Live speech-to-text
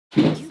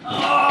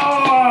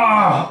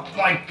Oh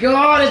my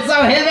God, it's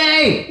so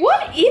heavy!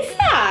 What is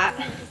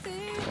that?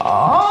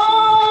 Oh!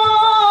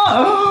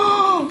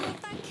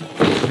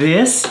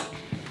 This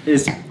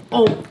is,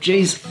 oh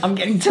jeez, I'm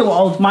getting too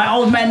old. My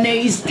old man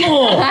knees.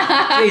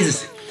 Oh,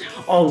 Jesus.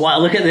 Oh wow,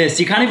 look at this.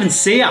 You can't even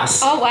see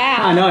us. Oh wow.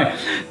 I know.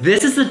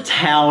 This is the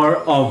tower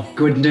of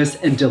goodness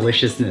and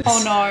deliciousness.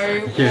 Oh no.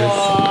 Yes.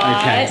 What?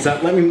 Okay, so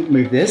let me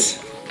move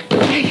this.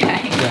 Okay.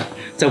 Yeah.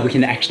 So we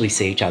can actually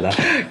see each other.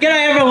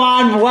 G'day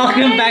everyone,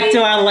 welcome back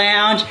to our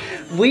lounge.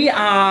 We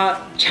are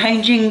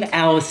changing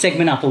our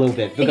segment up a little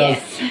bit because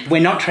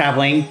we're not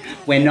traveling,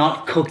 we're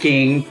not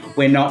cooking,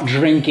 we're not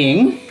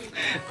drinking.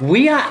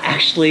 We are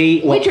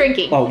actually... We're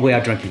drinking. Oh, we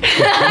are drinking. We're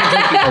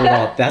drinking a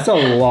lot. That's a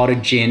lot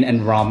of gin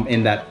and rum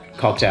in that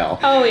cocktail.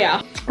 Oh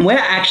yeah. We're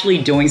actually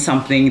doing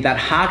something that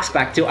harks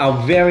back to our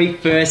very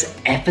first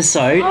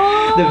episode.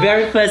 Oh. The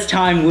very first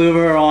time we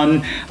were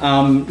on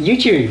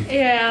YouTube.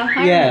 Yeah,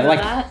 I remember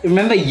that.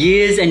 Remember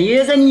years and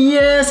years and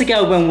years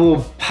ago when we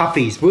were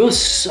puppies. We were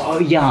so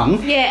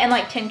young. Yeah, and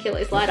like 10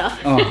 kilos lighter.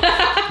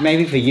 Oh,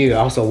 maybe for you,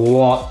 I was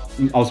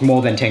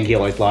more than 10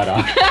 kilos lighter.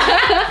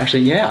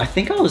 Actually, yeah, I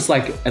think I was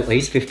like at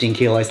least 15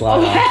 kilos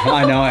lighter. Wow.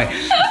 I know.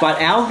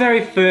 But our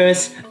very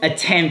first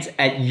attempt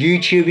at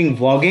YouTubing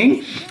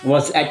vlogging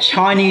was at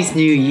Chinese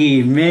New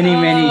Year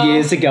many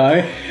years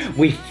ago.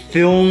 We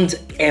filmed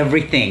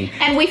everything.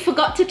 And we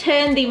forgot to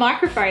turn the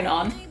microphone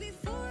on.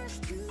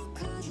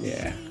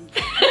 Yeah.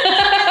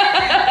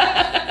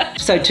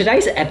 So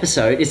today's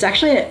episode is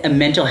actually a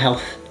mental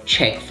health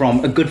check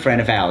from a good friend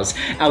of ours.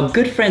 Our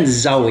good friend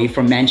Zoe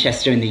from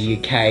Manchester in the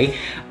UK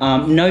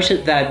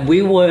noted that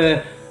we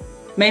were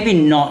maybe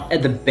not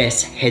at the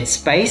best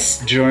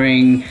headspace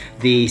during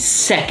the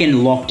second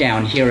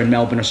lockdown here in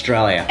Melbourne,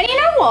 Australia. And you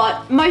know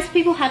what? Most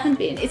people haven't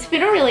been. It's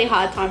been a really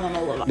hard time on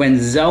all of us. When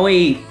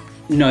Zoe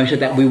noted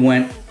that we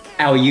weren't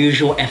our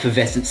usual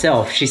effervescent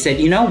self, she said,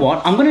 you know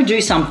what? I'm gonna do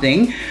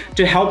something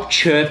to help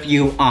chirp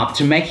you up,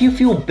 to make you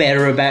feel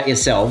better about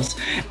yourselves.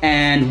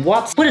 And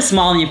put a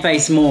smile on your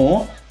face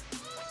more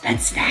than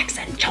snacks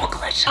and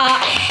chocolate.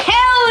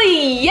 Hell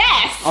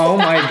yes! Oh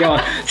my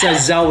God. So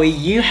Zoe,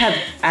 you have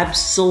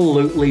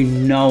absolutely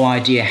no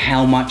idea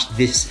how much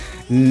this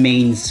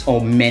means or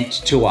meant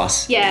to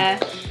us. Yeah.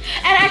 And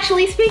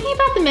actually, speaking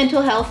about the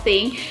mental health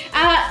thing,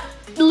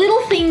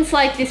 little things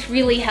like this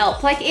really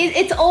help. Like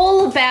it's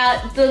all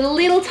about the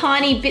little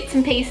tiny bits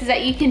and pieces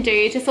that you can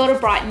do to sort of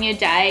brighten your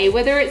day,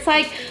 whether it's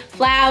like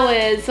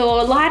flowers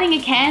or lighting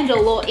a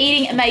candle or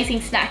eating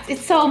amazing snacks.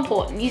 It's so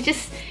important. You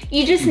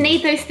just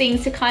need those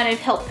things to kind of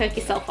help perk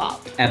yourself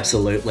up.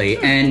 Absolutely.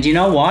 And you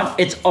know what?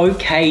 It's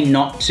okay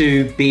not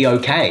to be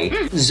okay.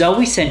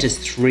 Zoe sent us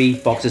 3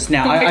 boxes.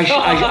 Now,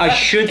 I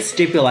should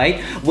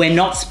stipulate, we're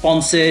not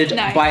sponsored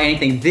by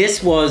anything.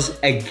 This was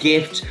a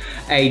gift,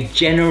 a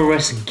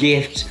generous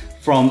gift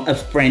from a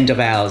friend of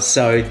ours.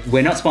 So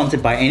we're not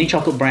sponsored by any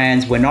chocolate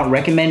brands. We're not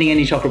recommending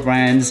any chocolate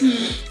brands.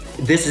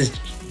 This is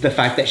the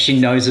fact that she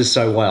knows us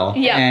so well.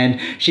 Yeah. And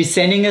she's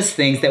sending us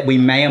things that we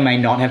may or may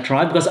not have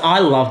tried, because I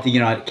love the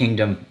United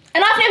Kingdom.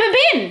 And I've never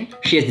been.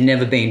 She has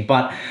never been,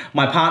 but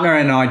my partner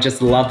and I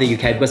just love the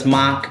UK because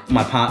Mark,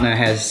 my partner,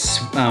 has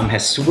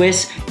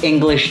Swiss,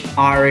 English,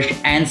 Irish,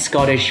 and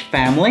Scottish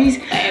families.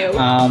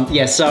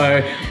 Yeah,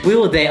 so we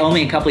were there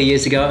only a couple of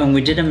years ago, and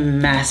we did a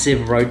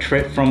massive road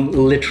trip from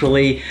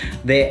literally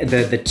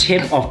the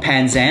tip of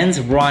Penzance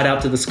right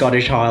up to the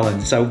Scottish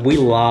Highlands. So we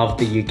love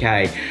the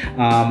UK.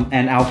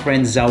 And our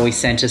friend Zoe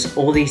sent us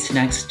all these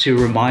snacks to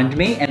remind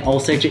me, and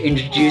also to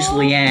introduce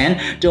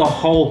Leanne to a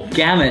whole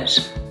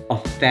gamut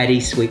of fatty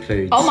sweet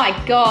foods. Oh my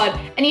God.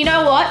 And you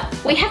know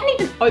what? We haven't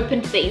even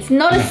opened these.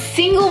 Not a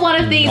single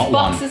one of these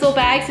boxes or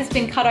bags has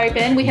been cut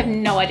open. We have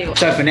no idea what.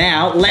 So for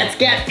now, let's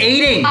get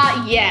eating.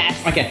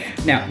 Yes. Okay,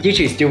 now you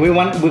choose.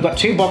 We've got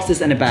 2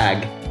 boxes and a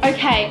bag.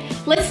 Okay,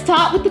 let's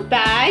start with the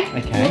bag.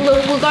 Okay.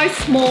 We'll go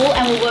small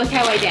and we'll work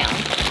our way down.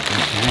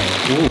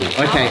 Okay,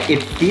 ooh, okay.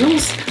 It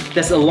feels,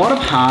 there's a lot of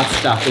hard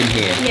stuff in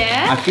here.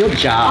 Yeah? I feel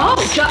jars.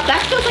 Oh,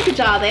 that feels like a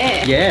jar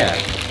there. Yeah.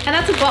 And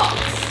that's a box.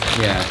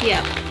 Yeah.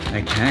 Yeah.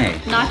 Okay.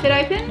 Knife it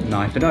open.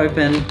 Knife it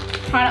open.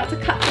 Try not to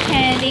cut the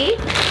candy.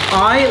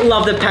 I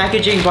love the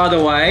packaging, by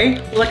the way.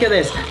 Look at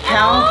this.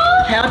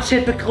 How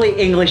typically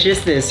English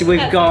is this?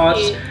 We've got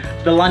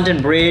the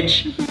London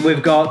Bridge.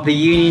 We've got the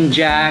Union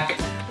Jack,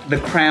 the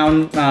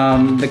Crown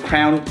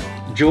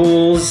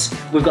Jewels.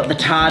 We've got the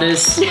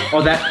TARDIS.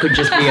 Or that could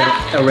just be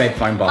a red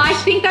phone box. I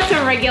think that's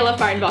a regular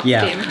phone box,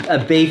 Tim. A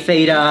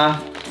beefeater.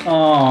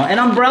 Oh, an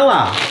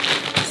umbrella.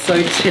 So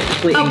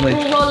typically English.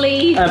 A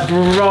brolly. A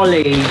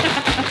brolly.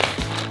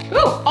 Ooh,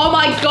 oh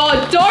my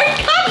God, don't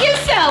cut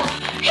yourself.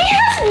 He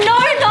has no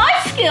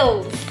knife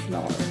skills.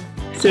 No.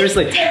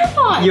 Seriously, it's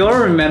terrifying. You'll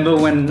remember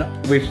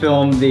when we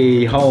filmed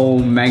the whole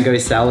mango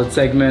salad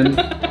segment?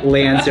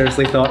 Leanne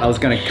seriously thought I was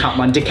going to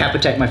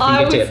decapitate my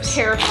fingertips. I was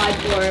terrified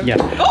for him. Yeah.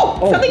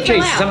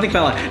 Something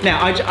fell out.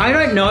 Now, I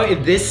don't know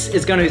if this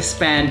is going to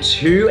span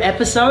 2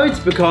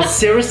 episodes, because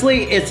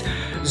seriously, it's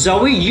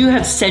Zoe, you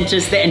have sent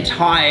us the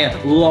entire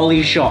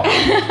lolly shop.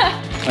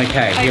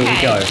 Okay, here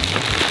we go.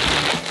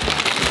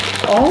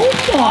 Oh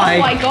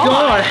my God.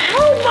 God.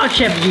 How much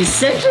have you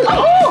said?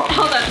 Oh,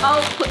 hold on.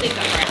 I'll put these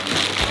over.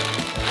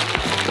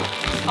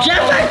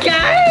 Jaffa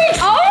cakes!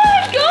 Oh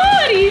my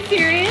God, are you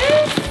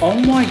serious? Oh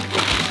my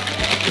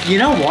God. You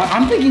know what?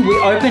 I'm thinking we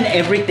open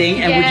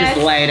everything and we just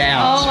lay it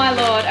out. Oh my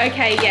Lord.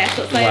 Okay, yes,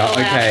 let's lay it all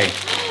Okay. out.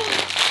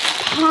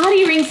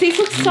 Party rings. These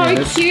look so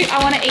cute.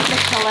 I want to eat the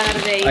hell out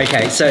of these.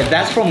 Okay, so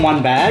that's from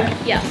one bag.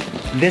 Yeah.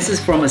 This is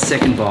from a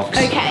second box.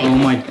 Okay. Oh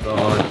my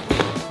God.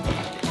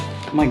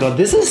 Oh my God,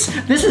 this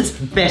is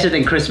better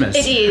than Christmas.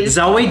 It is.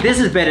 Zoe, this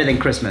is better than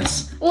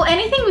Christmas. Well,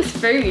 anything with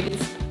food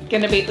is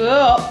gonna be.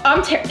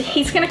 Oh,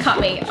 he's gonna cut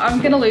me.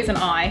 I'm gonna lose an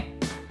eye.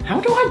 How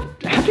do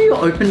you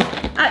open?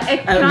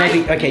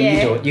 Maybe.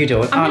 Okay, you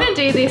do it. I'm gonna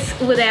do this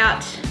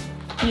without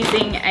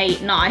using a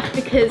knife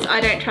because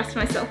I don't trust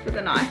myself with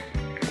a knife.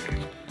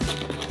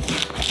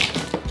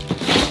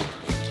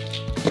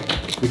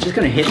 You're just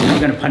gonna hit me. You're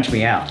gonna punch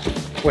me out.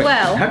 Wait,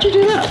 Well, how'd you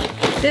do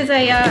that? There's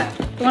a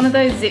one of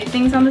those zip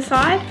things on the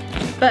side,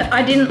 but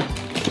I didn't.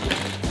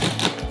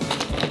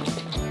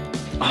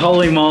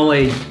 Holy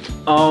moly!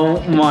 Oh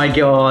my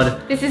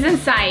God! This is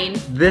insane.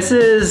 This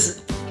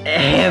is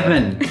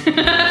heaven.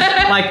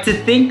 Like, to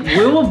think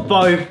we were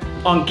both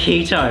on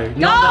keto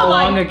not that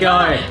long ago.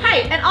 God.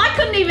 Hey, and I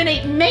couldn't even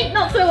eat meat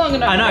not so long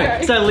ago. I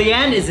know. So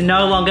Leanne is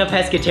no longer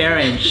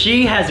pescatarian.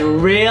 She has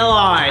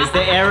realized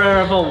the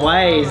error of her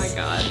ways. Oh my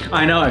God.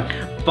 I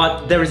know.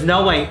 But there is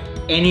no way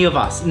any of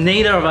us,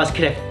 neither of us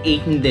could have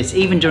eaten this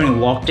even during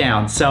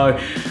lockdown. So,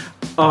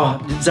 oh,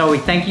 Zoe,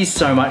 thank you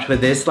so much for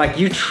this. Like,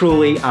 you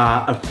truly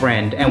are a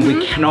friend, and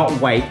we cannot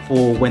wait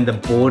for when the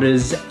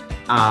borders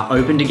are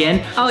opened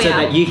again, so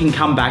that you can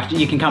come back,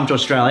 you can come to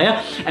Australia,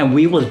 and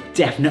we will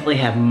definitely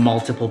have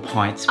multiple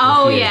pints with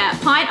you. Yeah,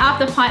 pint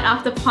after pint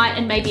after pint,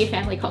 and maybe a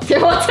family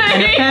cocktail or two.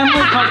 And a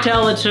family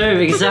cocktail or two,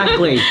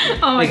 exactly.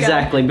 Oh my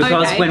exactly, God.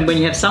 because Okay. when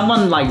you have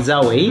someone like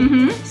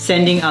Zoe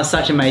sending us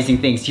such amazing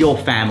things, your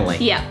family.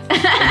 Yeah.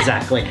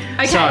 Exactly.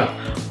 Okay. So,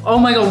 oh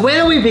my God,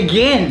 where do we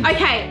begin?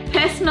 Okay,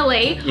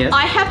 personally, Yes.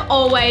 I've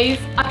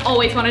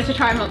always wanted to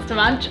try Monster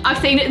Munch. I've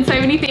seen it in so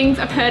many things.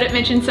 I've heard it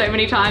mentioned so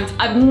many times.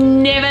 I've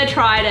never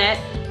tried it.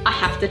 I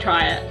have to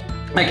try it.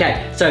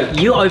 Okay, so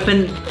you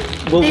open.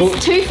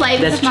 There's two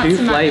flavors of Monster There's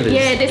two Munch. flavors.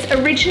 Yeah, there's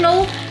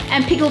original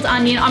and pickled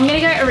onion. I'm gonna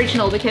go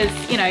original because,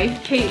 you know, you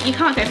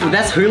can't go wrong.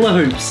 That's Hula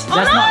Hoops. Oh,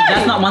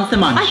 That's not Monster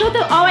Munch. I thought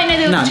that. Oh, I know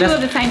there was two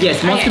of the same.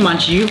 Yes, Monster Okay.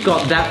 Munch. You've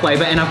got that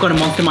flavor, and I've got a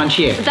Monster Munch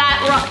here.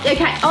 That right.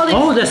 Okay.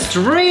 Oh, There's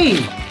three.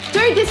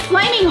 dude, this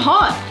flaming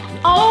hot.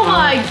 Oh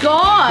my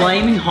God.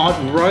 Flaming hot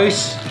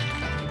roast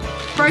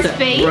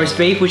beef. Roast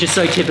beef, which is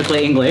so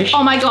typically English.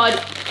 Oh my God.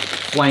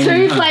 Flaming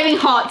Two hot. flaming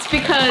hots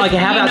because Okay,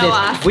 how you about know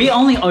this? us. We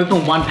only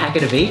open one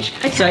packet of each,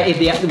 so if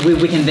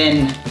we can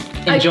then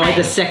enjoy Okay.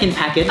 the second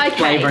packet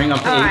flavoring of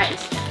each.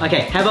 Alright.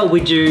 Okay, how about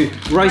we do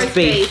roast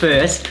beef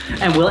first,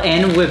 and we'll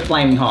end with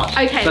flaming hot.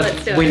 Okay, 'cause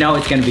let's do we it. know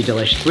it's going to be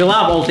delicious. We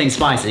love all things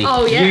spicy.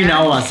 Oh, yeah. You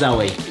know us,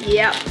 Zoe.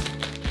 Yep.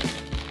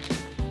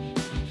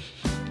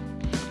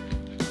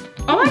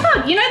 Oh my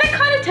God, you know that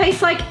kind of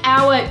tastes like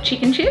our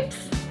chicken chips,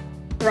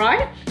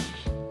 right?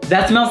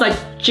 That smells like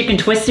chicken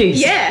twisties.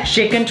 Yeah.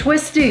 Chicken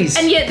twisties.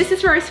 And yet this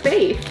is roast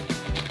beef.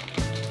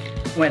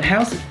 Wait,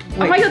 how's...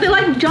 Oh my God, they're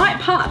like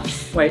giant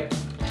puffs. Wait,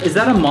 is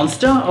that a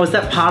monster or is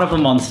that part of a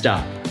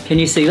monster? Can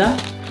you see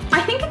that?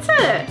 I think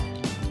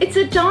it's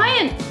a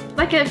giant,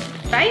 like a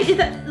face.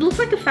 It looks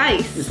like a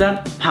face. Is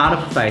that part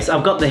of a face?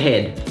 I've got the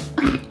head.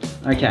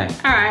 Okay.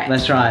 All right.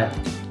 Let's try it.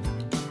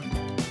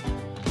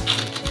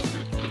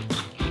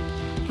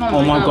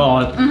 Oh my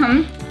God.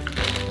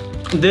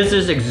 This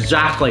is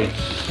exactly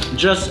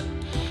just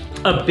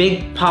a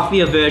big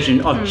puffier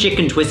version of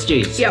chicken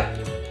twisties.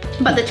 Yep.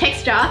 But the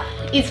texture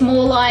is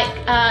more like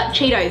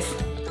Cheetos.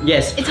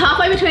 Yes. It's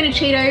halfway between a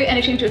Cheeto and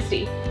a chicken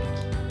twisty.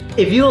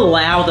 If you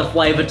allow the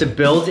flavor to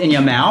build in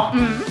your mouth,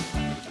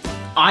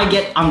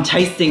 I'm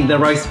tasting the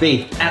roast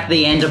beef at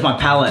the end of my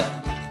palate.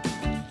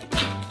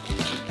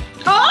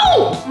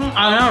 Oh!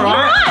 I know, You're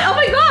right? right. Oh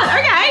my God.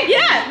 Okay.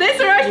 Yeah. There's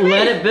the roast beef.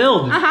 Let it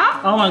build.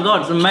 Oh my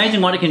God, it's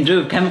amazing what it can do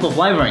with chemical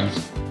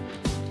flavorings.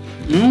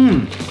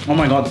 Oh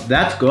my God,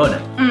 that's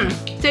good.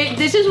 See,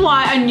 this is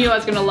why I knew I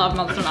was gonna love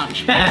Monster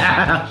Munch.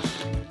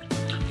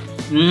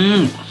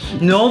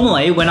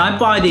 Normally, when I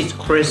buy these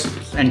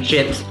crisps and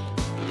chips,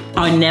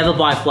 I never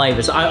buy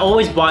flavors. I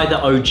always buy the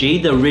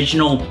OG, the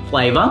original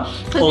flavor.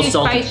 Because it's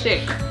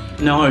basic.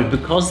 No,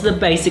 because the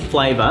basic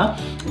flavor,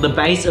 the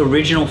base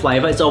original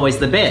flavor is always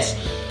the best.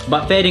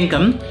 But fair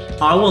income,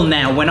 I will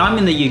now, when I'm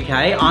in the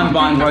UK, I'm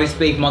buying roast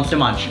beef Monster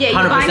Munch. Yeah, 100%.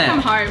 you're buying from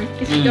home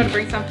because you've got to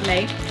bring some for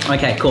me.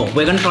 Okay, cool.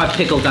 We're gonna try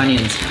pickled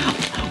onions.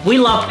 We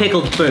love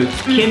pickled foods.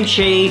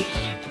 Kimchi,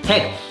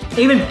 heck,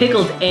 even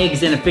pickled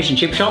eggs in a fish and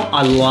chip shop,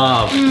 I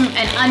love.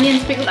 And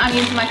onions, pickled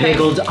onions are my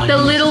Pickled favorite. onions.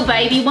 The little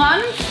baby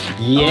ones.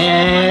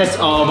 Yes.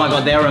 Oh my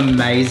God, they're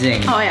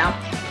amazing. Oh yeah.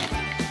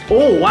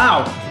 Oh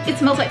wow. It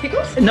smells like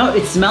pickles. No,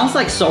 it smells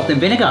like salt and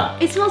vinegar.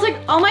 It smells like,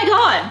 oh my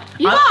God.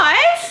 You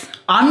guys.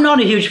 I'm not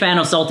a huge fan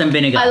of salt and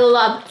vinegar. I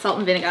love salt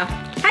and vinegar.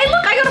 Hey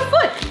look, I got a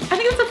foot. I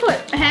think it's a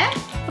foot. A hand?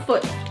 A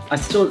foot. I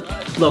still,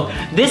 look,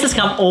 this has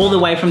come all the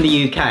way from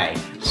the UK.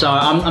 So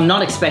I'm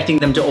not expecting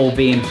them to all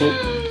be in full.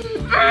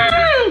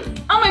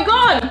 Oh my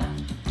god!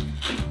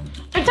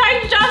 It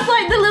tastes just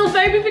like the little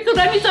baby pickled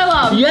onions I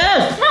love.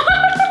 Yes!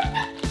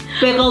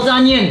 Pickled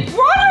onion.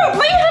 Why don't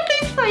we have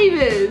these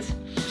flavors?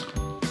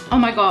 Oh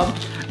my god.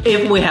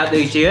 If we had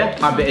these here,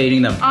 I'd be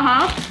eating them.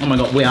 Uh-huh. Oh my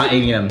god, we are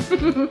eating them.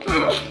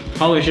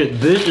 Holy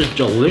shit, this is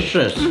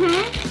delicious.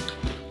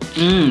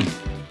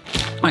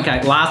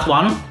 Okay, last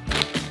one.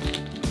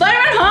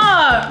 Flaming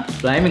hot!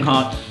 Flaming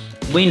hot.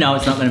 We know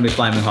it's not going to be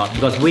flaming hot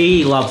because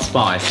we love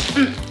spice.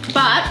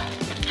 But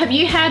have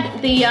you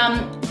had the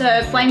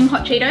flaming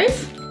hot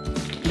Cheetos?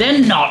 They're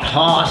not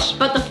hot.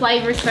 But the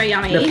flavor is so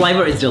yummy. The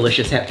flavor is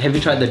delicious. Have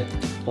you tried the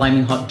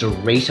flaming hot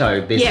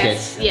Dorito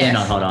biscuits? Yes. They're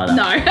not hot either.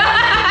 No.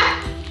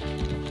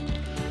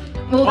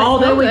 Well, oh,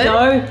 there we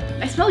go.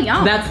 They smell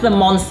yum. That's the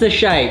monster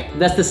shape.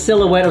 That's the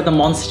silhouette of the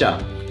monster.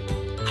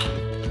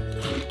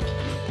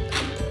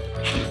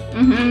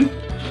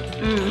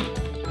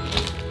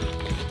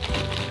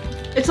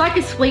 It's like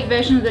a sweet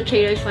version of the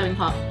Cheetos flaming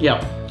hot.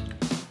 Yep.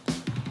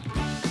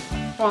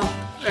 Oh,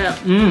 yeah.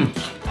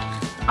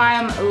 I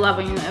am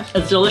loving this.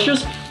 It's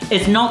delicious.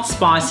 It's not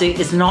spicy.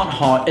 It's not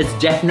hot. It's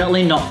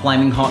definitely not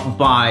flaming hot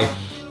by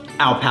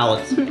our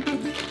palates.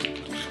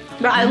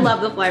 But I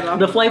love the flavor.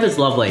 The flavor's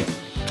lovely.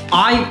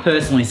 I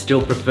personally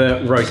still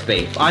prefer roast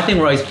beef. I think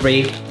roast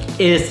beef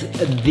is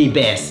the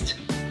best.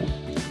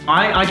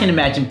 I can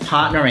imagine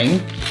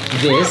partnering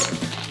this.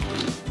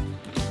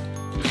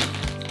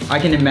 I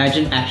can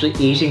imagine actually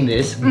eating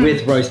this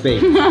with roast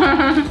beef.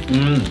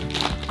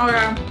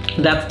 Okay.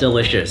 That's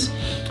delicious.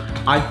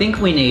 I think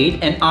we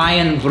need an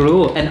Irn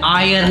Bru,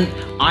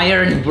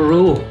 Irn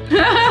Bru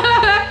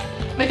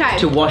Okay.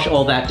 to wash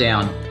all that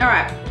down. All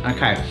right.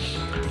 Okay.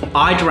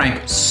 I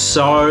drank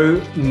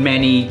so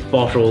many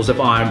bottles of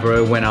Irn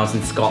Bru when I was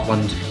in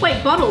Scotland.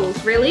 Wait,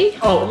 bottles, really?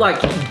 Oh,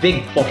 like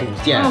big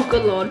bottles, yeah. Oh,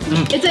 good lord.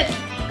 Is it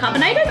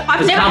carbonated?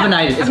 I've never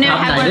carbonated. I've never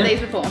had one of these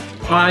before.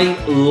 I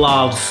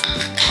love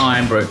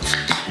Irn Bru.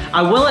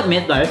 I will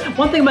admit though,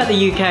 one thing about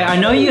the UK, I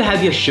know you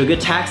have your sugar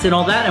tax and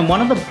all that, and one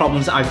of the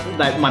problems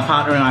that my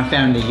partner and I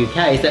found in the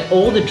UK is that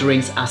all the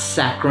drinks are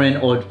saccharine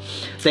or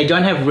they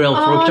don't have real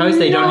fructose,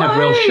 they don't have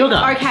real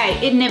sugar. Okay,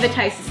 it never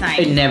tastes the same.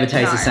 It never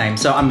tastes the same.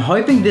 So I'm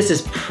hoping this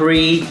is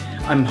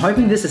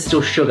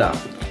still sugar.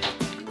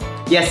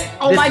 Yes.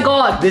 Oh my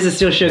god. This is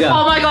still sugar.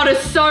 Oh my god,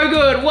 it's so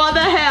good. What the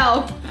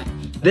hell?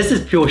 This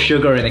is pure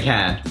sugar in a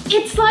can.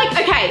 It's like,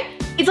 okay,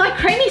 it's like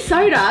creamy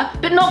soda,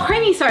 but not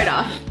creamy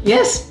soda.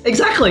 Yes,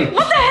 exactly.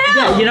 What the hell?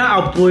 Yeah, you know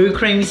our blue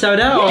creamy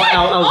soda? Yeah. Or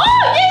our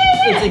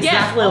yeah. It's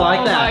exactly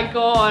like that. Oh my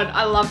god,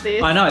 I love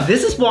this. I know,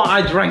 this is why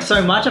I drank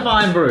so much of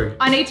Irn Bru.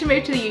 I need to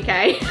move to the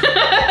UK.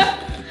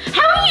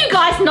 How are you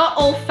guys not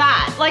all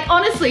fat? Like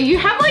honestly, you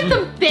have like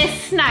the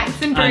best snacks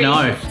and drinks.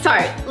 I know. So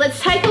let's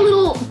take a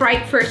little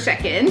break for a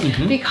second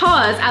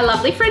because our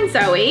lovely friend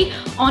Zoe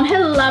on her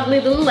lovely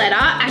little letter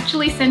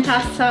actually sent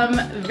us some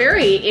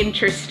very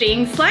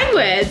interesting slang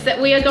words that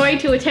we are going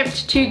to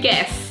attempt to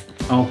guess.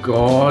 Oh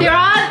god. The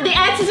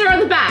answers are on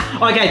the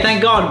back. Okay,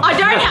 thank god. I'm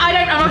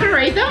not gonna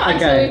read them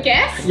until we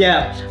guess.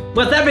 Yeah.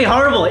 But that'd be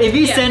horrible. If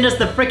you send us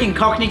the freaking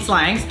Cockney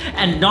slangs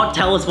and not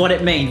tell us what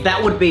it means, that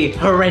would be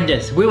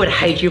horrendous. We would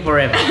hate you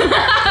forever.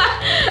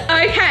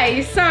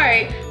 Okay,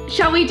 so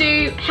shall we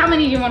do, how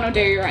many do you want to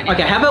do right now?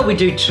 Okay, how about we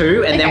do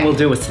 2 and then we'll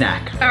do a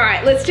snack. All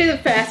right, let's do the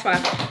first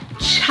one.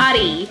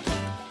 Chuddy.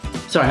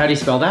 Sorry, how do you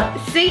spell that?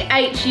 C-H-U-D-D-Y.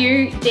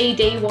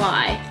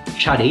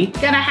 Chuddy.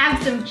 Gonna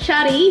have some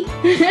chuddy.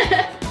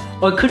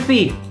 Or it could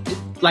be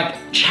like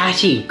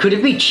chatty. Could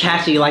it be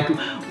chatty? Like,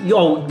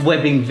 oh, we're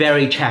being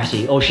very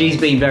chatty. Or she's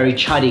being very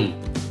chuddy.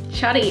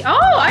 Chuddy.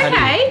 Oh,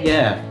 okay. Chuddy.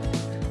 Yeah.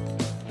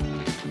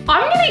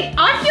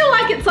 I feel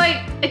like it's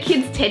like a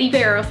kid's teddy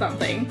bear or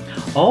something.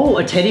 Oh,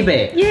 a teddy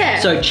bear. Yeah.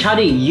 So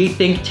chuddy, you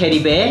think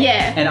teddy bear?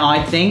 Yeah. And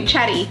I think?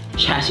 Chatty.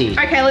 Chatty.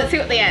 Okay, let's see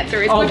what the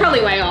answer is. Oh. We're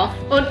probably way off.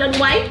 Or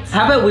wait.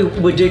 How about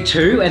we do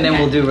 2 and then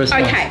we'll do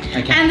response.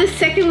 Okay. And the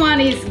second one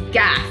is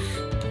gaff.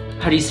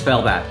 How do you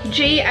spell that?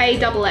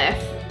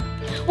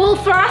 G-A-F-F. Well,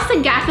 for us,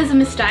 a gaff is a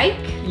mistake.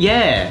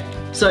 Yeah.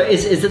 So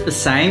is it the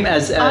same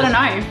as I don't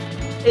know.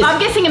 I'm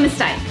guessing a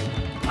mistake.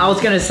 I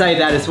was going to say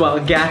that as well. A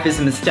gaff is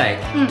a mistake.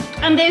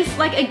 And there's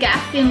like a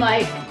gaff in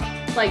like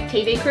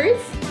TV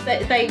crews.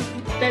 They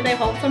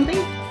hold something.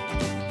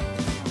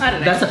 I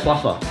don't know. That's a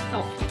fluffer.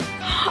 Oh.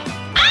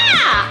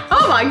 Ah!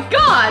 Oh my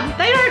god!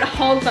 They don't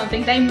hold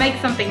something. They make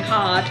something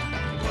hard.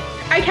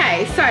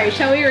 Okay, so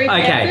shall we read the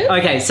answers?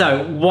 Okay.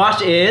 So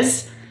what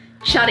is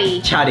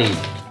Chuddy? chuddy?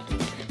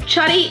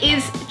 Chuddy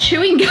is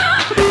chewing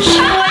gum.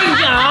 Chewing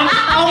gum?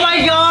 Oh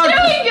my god!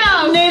 Chewing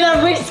gum!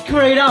 Neither we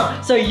screwed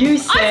up. So you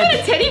said... I said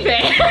a teddy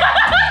bear.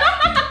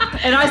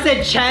 And I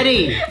said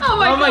chatty. Oh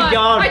my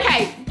god.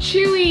 Okay,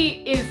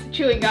 chewy is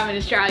chewing gum in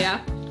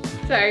Australia.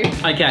 So,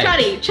 okay.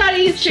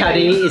 Chuddy is chewing.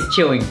 Chuddy is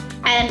chewing.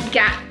 And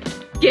gaff,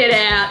 get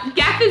out.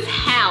 Gaff is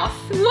house.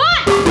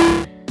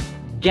 What?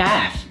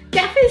 Gaff.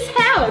 Gaff is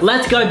house.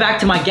 Let's go back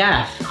to my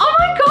gaff. Oh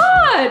my god.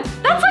 god!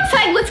 That's like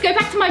saying, let's go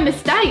back to my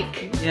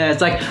mistake. Yeah,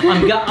 it's like,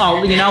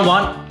 oh, you know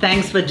what?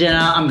 Thanks for dinner.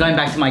 I'm going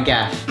back to my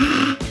gaff.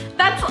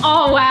 That's,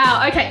 oh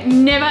wow. Okay,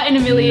 never in a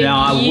million years. No,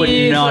 I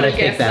would not have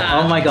picked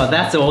that. Oh my god,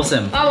 that's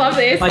awesome. I love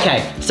this.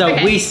 Okay, so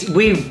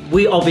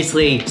we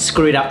obviously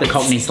screwed up the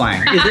Cockney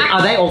slang.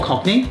 Are they all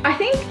Cockney? I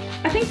think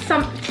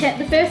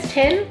the first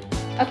 10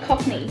 are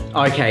Cockney.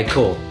 Okay,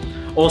 cool.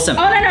 Awesome.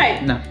 Oh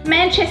no.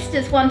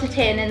 Manchester's 1 to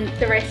 10 and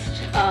the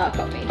rest are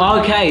Cockney.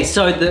 Okay,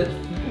 so the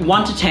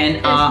 1 to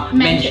 10 are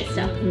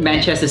Manchester.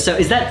 Manchester. So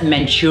is that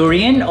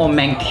Manchurian or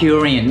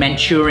Mancurian?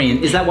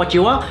 Manchurian. Is that what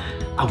you are?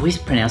 Are we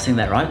pronouncing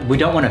that right? We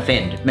don't want to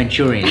offend.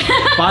 Manchurian.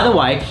 By the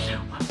way,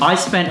 I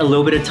spent a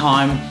little bit of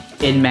time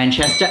in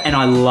Manchester and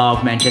I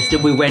love Manchester.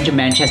 We went to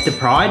Manchester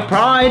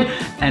Pride,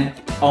 and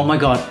oh my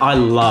god, I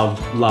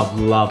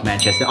love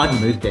Manchester. I'd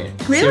move there.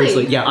 Really?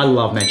 Seriously, yeah, I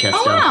love Manchester.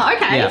 Oh wow,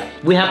 okay. Yeah,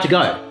 we have to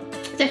go.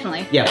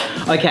 Definitely. Yeah,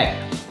 okay.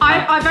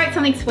 I vote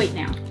something sweet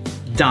now.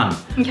 Done.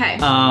 Okay.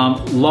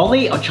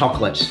 Lolly or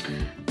chocolate?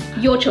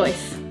 Your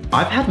choice.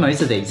 I've had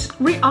most of these.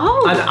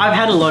 Oh. I've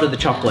had a lot of the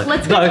chocolate.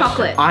 Let's go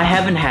chocolate. I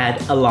haven't had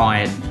a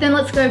lion. Then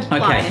let's go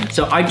lion. Okay,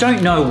 so I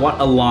don't know what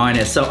a lion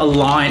is. So a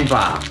lion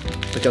bar.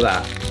 Look at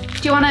that.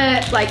 Do you want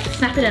to like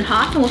snap it in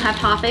half and we'll have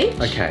half each?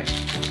 Okay.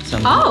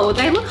 Oh,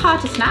 they look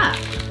hard to snap.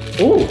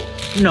 Oh,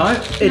 no,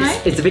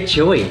 it's a bit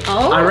chewy.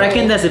 Oh. I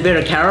reckon there's a bit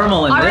of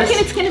caramel in this. I reckon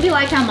it's going to be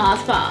like our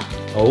Mars bar.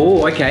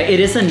 Oh, okay.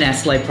 It is a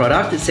Nestle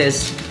product. It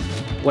says,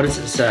 what does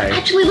it say?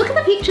 Actually, look at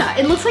the picture.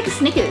 It looks like a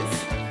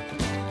Snickers.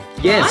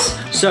 Yes,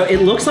 right? So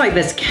it looks like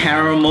there's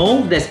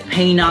caramel, there's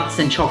peanuts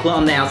and chocolate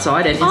on the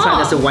outside, and inside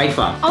there's a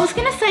wafer. I was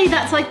gonna say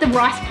that's like the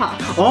rice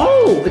puffs.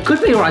 Oh, it could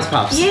be rice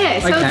puffs.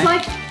 Yeah, so it's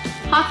like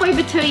halfway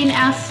between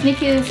our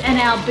Snickers and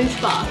our Boost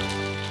bar.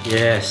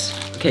 Yes.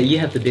 Okay, you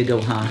have the bigger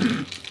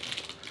one.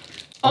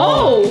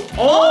 Oh,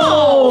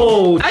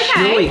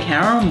 okay. Chewy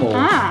caramel.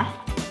 Ah.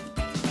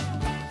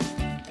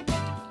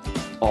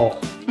 Oh.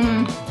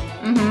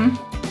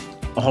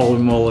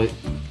 Holy moly.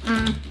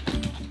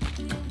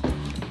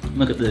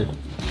 Look at this.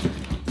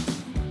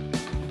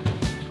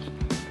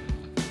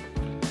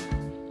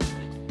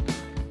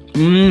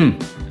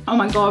 Oh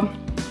my god.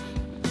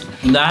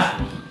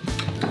 That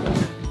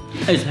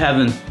is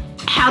heaven.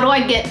 How do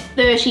I get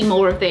 30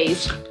 more of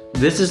these?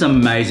 This is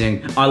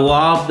amazing. I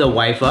love the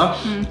wafer,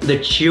 the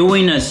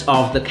chewiness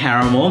of the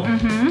caramel,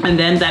 and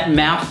then that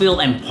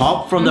mouthfeel and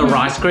pop from the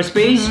Rice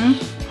Krispies.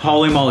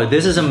 Holy moly,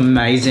 this is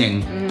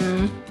amazing.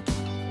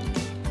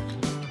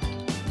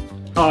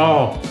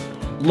 Oh,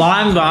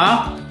 lime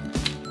bar.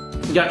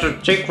 That's a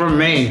tick from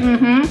me.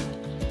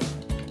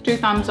 2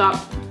 thumbs up.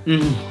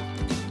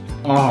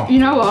 Oh. You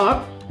know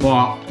what?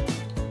 What?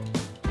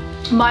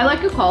 My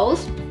Local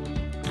Coles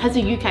has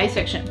a UK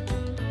section.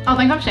 I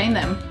think I've seen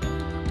them.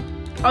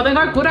 I think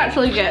I could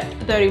actually get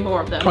 30 more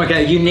of them.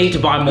 Okay, you need to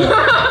buy more.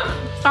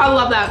 I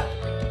love that.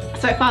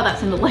 So far,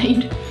 that's in the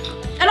lead.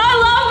 And I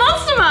love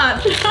Monster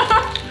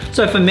Munch.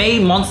 So for me,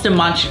 Monster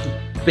Munch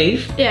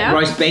beef,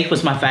 roast beef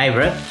was my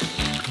favorite.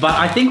 But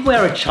I think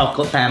we're a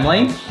chocolate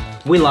family.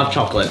 We love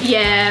chocolate.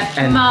 Yeah,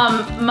 and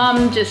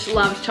Mum just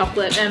loves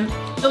chocolate, and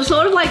it was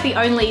sort of like the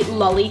only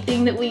lolly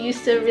thing that we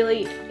used to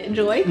really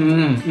enjoy.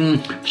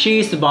 She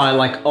used to buy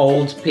like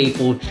old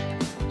people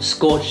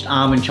scorched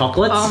almond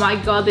chocolates. Oh my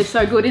god, they're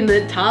so good in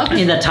the tub.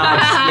 In the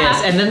tubs,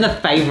 yes. And then the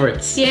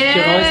favourites. Yes. She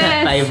would always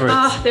have favourites.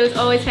 Oh, there was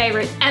always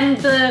favourites. And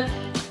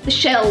the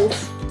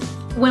shells,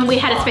 when we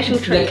had a special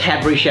treat. The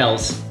Cadbury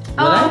shells.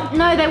 Oh,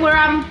 no, they were,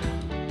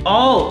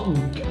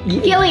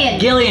 Gillian.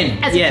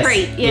 Gillian. As a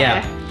treat,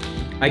 yeah.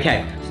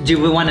 Okay,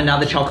 do we want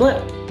another chocolate?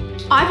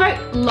 I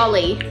vote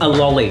lolly. A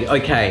lolly,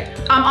 okay.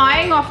 I'm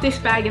eyeing off this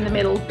bag in the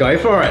middle. Go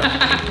for it.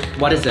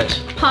 What is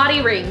it?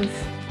 Party rings.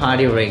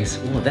 Party rings.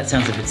 Oh, that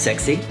sounds a bit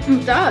sexy.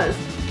 It does.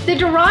 They're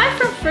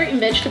derived from fruit and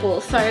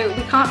vegetables, so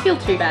we can't feel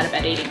too bad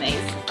about eating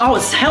these. Oh,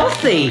 it's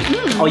healthy.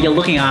 Oh, you're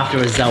looking after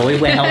us, Zoe.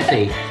 We're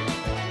healthy.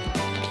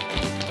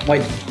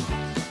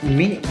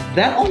 Wait,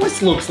 that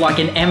almost looks like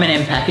an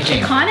M&M packaging.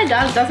 It kind of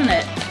does, doesn't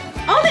it?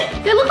 Oh,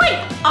 they look like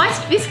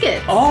iced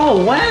biscuits.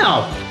 Oh,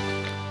 wow.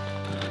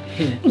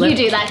 Here, you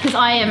do that because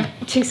I am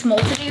too small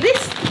to do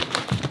this.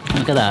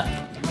 Look at that.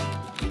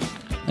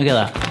 Look at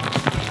that.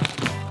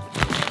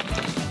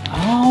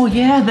 Oh,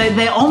 yeah,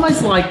 they're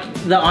almost like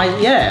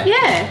yeah.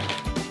 Yeah.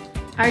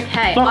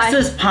 Okay.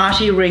 Fox's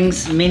Party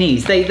Rings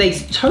Minis. They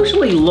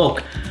totally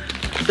look,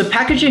 the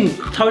packaging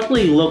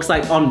totally looks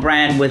like on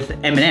brand with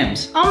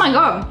M&Ms. Oh my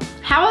god.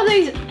 How are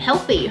these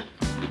healthy?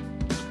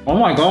 Oh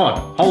my god.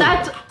 Holy.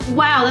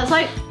 Wow, that's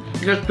like...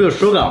 Just pure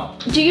sugar.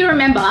 Do you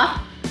remember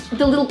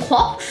the little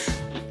clocks?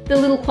 The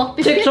little clock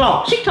biscuits?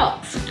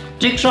 TikToks.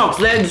 TikToks.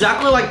 They're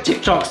exactly like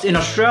TikToks in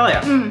Australia.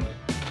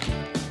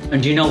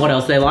 And do you know what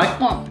else they like?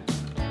 What?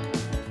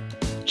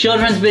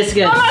 Children's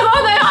biscuits. Oh my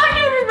god, they are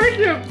children's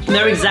biscuits.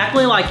 They're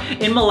exactly like,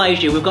 in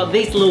Malaysia, we've got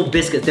these little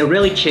biscuits. They're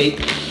really cheap.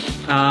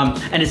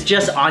 And it's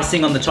just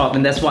icing on the top,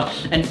 and that's what,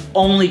 and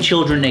only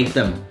children eat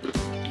them.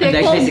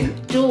 They're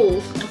called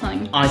jewels or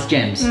something. Ice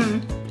gems.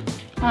 Oh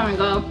my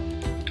god.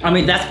 I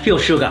mean, that's pure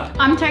sugar.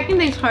 I'm taking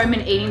these home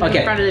and eating them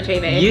in front of the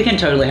TV. You can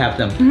totally have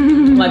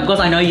them. Like, because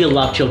I know you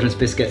love children's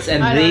biscuits,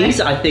 and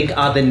these I think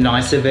are the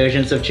nicer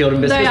versions of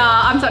children's biscuits. They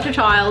are. I'm such a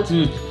child.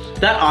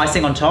 That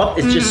icing on top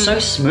is just so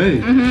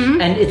smooth,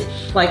 and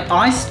it's like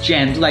ice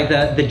jam, like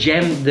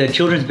the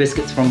children's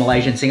biscuits from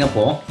Malaysia and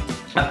Singapore.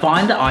 I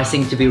find the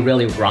icing to be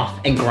really rough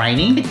and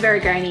grainy. It's very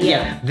grainy,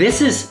 yeah.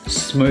 This is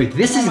smooth.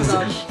 This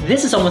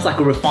is almost like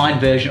a refined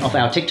version of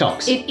our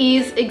TikToks. It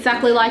is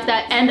exactly like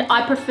that, and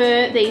I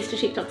prefer these to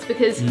TikToks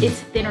because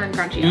it's thinner and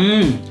crunchier.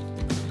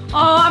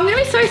 Oh, I'm gonna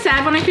be so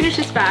sad when I finish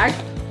this bag.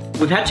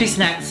 We've had 2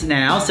 snacks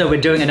now, so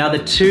we're doing another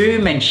 2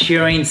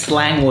 Manchurian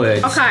slang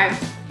words. Okay,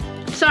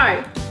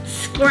 so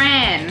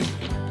scran.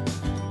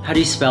 How do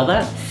you spell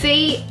that?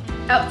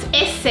 It's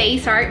SC,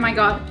 sorry, my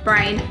God,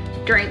 brain.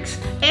 Drinks.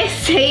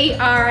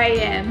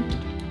 SCRAN.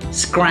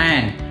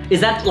 Scran. Is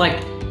that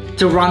like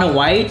to run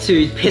away,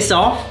 to piss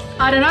off?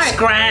 I don't know.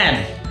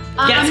 Scran.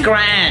 Get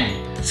scran.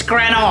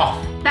 Scran off.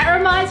 That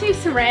reminds me of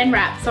saran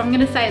wrap, so I'm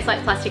gonna say it's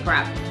like plastic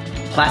wrap.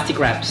 Plastic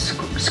wrap.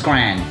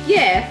 Scran.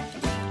 Yeah.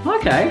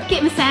 Okay.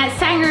 Get my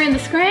sanger in the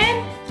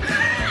scran.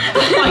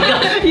 Oh my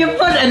God, you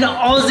put an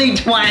Aussie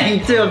twang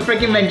to a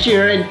freaking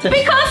Manchurian.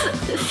 Because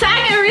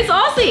sanger is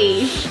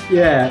Aussie.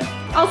 Yeah.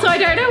 Also, I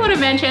don't know what a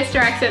Manchester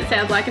accent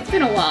sounds like. It's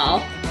been a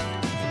while.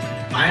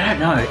 I don't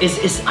know.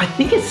 I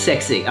think it's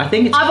sexy. I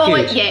think it's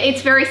cute. Yeah,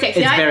 it's very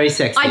sexy. It's very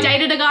sexy. I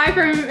dated a guy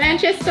from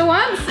Manchester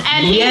once,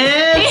 and he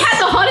Yes! had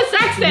the hottest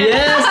accent.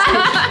 Yes!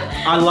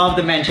 I love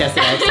the Manchester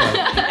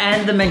accent.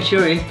 And the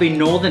Manchurians, being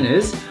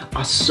northerners,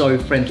 are so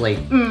friendly.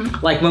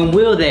 Like when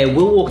we were there, we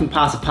were walking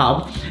past a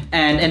pub,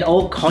 and an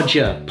old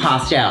codger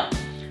passed out.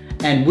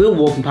 And we were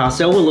walking past,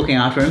 so we're looking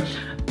after him.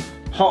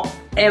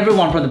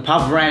 Everyone from the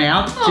pub ran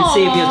out to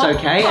see if he was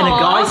okay, and a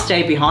guy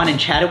stayed behind and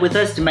chatted with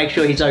us to make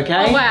sure he's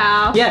okay. Oh,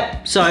 wow.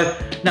 Yeah, so,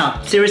 no,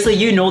 seriously,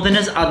 you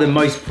northerners are the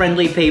most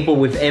friendly people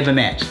we've ever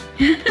met.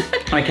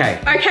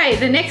 Okay. Okay,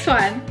 the next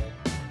one.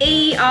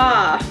 ER.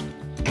 How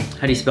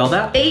do you spell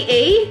that?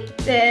 EE,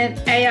 then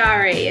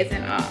ARE is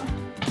an R.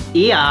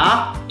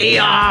 ER?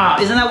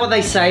 ER! Isn't that what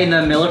they say in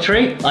the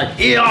military? Like,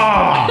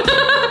 ER!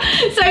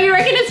 So you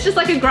reckon it's just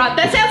like a grunt?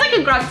 That sounds like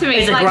a grunt to me.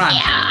 It's a like, grunt.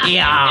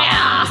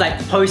 Yeah. It's like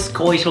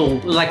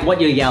post-coital, like what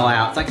you yell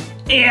out. It's like,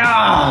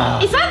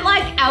 yeah. Is that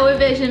like our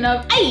version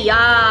of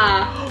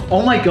yeah?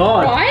 Oh my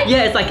God. Right?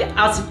 Yeah, it's like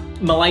us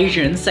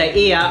Malaysians say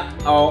yeah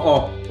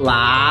or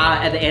la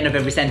at the end of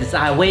every sentence.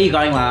 Where are you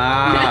going,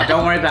 la?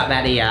 Don't worry about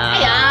that, yeah.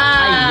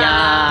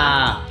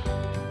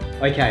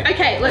 Okay.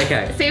 Okay, let's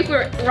see if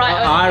we're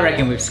right on. I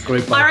reckon we've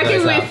screwed both. I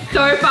reckon we're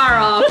so far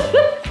off.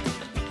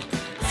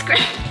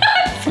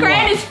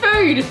 Scran is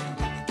food.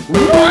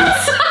 What?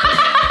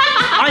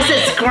 I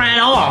said scran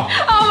off.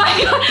 Oh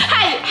my God.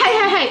 Hey.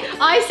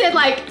 I said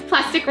like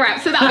plastic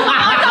wrap, so that I'm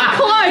not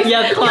close.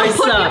 You're closer.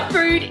 You put your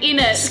food in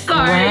it.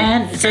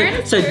 Scran?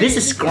 So this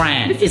is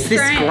scran. Is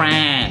this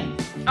scran?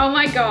 Oh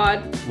my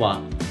God.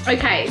 What?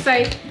 Okay, so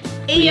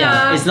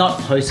ER. It's not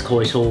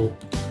post-coital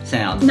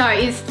sound. No,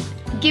 it's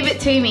give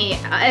it to me.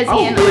 As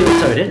in,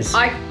 so it is.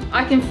 I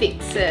can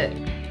fix it.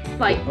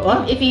 Like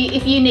what? if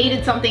you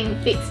needed something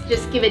fixed,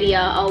 just give it ER.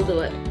 I'll do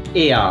it.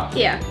 ER.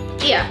 Yeah.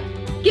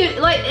 Give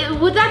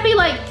would that be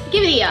like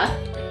give it ER?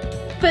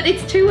 But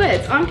it's 2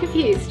 words. I'm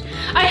confused.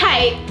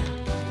 Okay,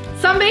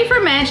 somebody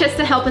from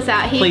Manchester help us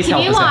out here. Please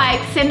Can help you us like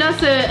out. send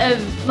us a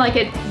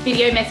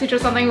video message or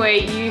something where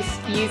you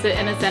use it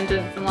in a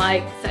sentence and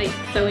like say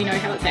so we know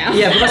how it sounds?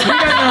 Yeah,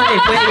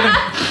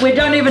 because we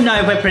don't even know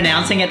if we're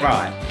pronouncing it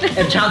right.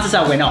 And chances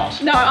are we're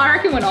not. No, I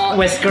reckon we're not.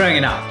 We're screwing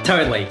it up.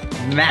 Totally.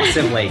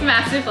 Massively.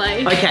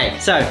 Massively. Okay,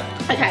 so.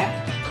 Okay.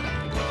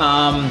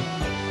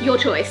 Your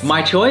choice.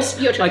 My choice?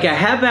 Your choice. Okay,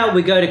 how about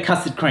we go to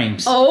custard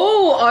creams?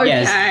 Oh, okay.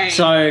 Yes.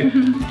 So,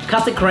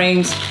 custard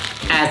creams,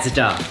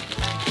 Asda.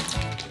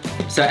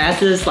 So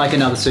Asda's like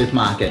another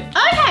supermarket.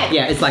 Okay.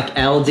 Yeah, it's like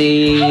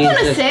Aldi. Hang on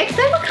a sec,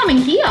 they were coming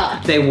here.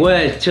 They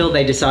were till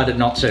they decided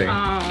not to.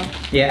 Oh.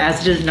 Yeah,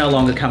 Asda's no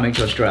longer coming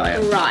to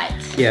Australia. Right.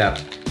 Yeah.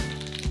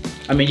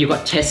 I mean, you've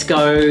got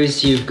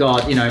Tesco's, you've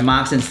got, you know,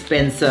 Marks and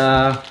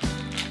Spencer,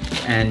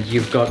 and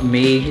you've got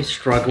me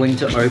struggling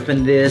to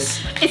open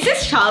this. Is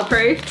this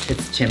childproof?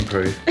 It's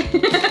tin-proof.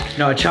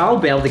 No, a child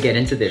will be able to get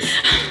into this.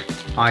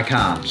 I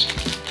can't.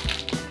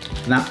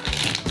 Nah,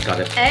 got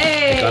it.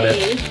 Hey. Got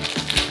it.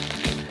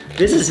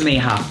 This is me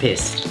half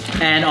pissed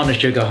and on a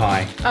sugar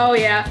high. Oh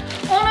yeah.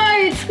 Oh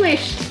no, it's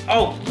squished.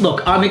 Oh,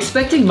 look, I'm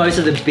expecting most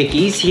of the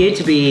bickies here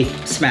to be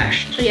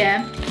smashed.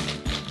 Yeah.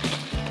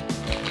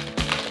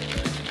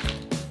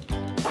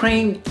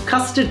 Cream,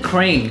 custard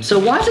cream. So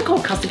why is it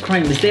called custard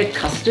cream? Is there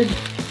custard?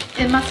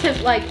 It must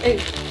have like a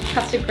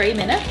custard cream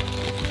in it.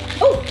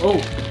 Oh. Oh.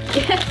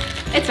 Yeah,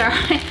 it's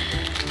alright.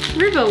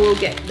 River will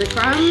get the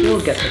crumbs. She'll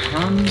get the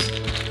crumbs.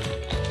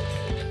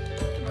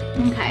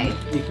 Okay.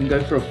 You can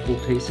go for a full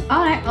piece.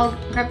 Alright, I'll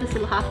grab this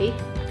little halfie.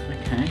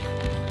 Okay.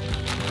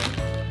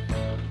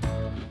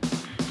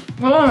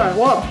 Oh my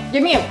God,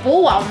 give me a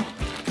full one.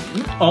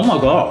 Oh my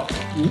God.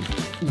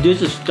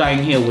 This is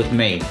staying here with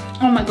me.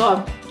 Oh my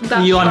God.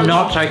 That's You are so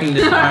not taking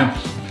this home.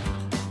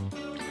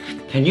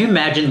 Can you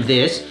imagine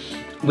this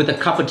with a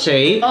cup of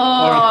tea or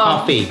a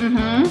coffee?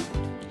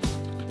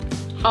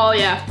 Oh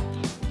yeah,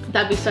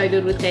 that'd be so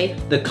good with tea.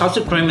 The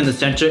custard cream in the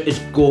center is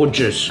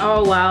gorgeous.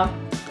 Oh wow.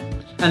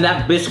 And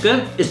that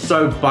biscuit is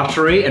so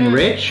buttery and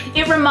rich.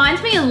 It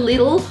reminds me a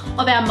little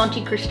of our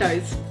Monte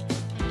Cristos.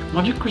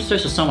 Monte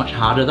Cristos are so much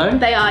harder though.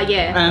 They are,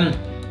 yeah. And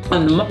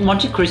the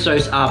Monte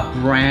Cristos are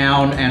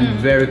brown and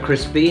very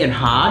crispy and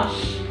hard.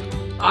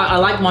 I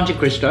like Monte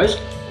Cristos,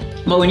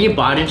 but when you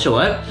bite into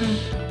it,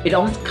 it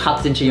almost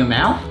cuts into your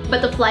mouth.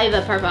 But the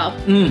flavor profile.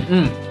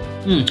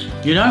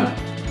 You know,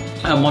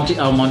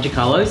 Monte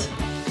Carlos,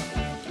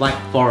 like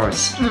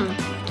Forest.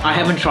 I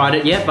haven't tried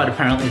it yet, but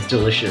apparently it's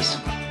delicious.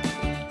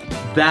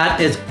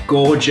 That is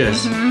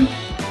gorgeous.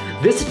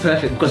 This is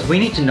perfect because we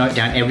need to note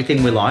down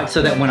everything we like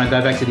so that when I go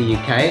back to the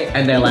UK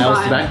and they allow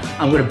us to buy,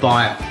 I'm going to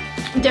buy it.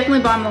 Definitely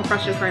buy more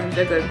custard cream.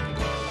 They're good.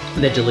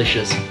 They're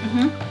delicious.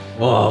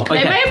 Whoa, okay.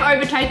 They may have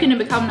overtaken and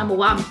become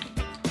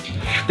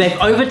 #1. They've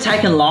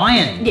overtaken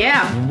Lion.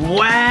 Yeah.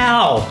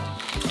 Wow.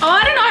 Oh,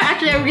 I don't know.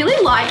 Actually, I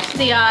really liked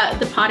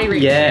the party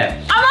ring.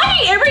 Yeah. I'm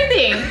liking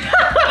everything. You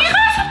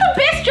guys have the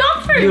best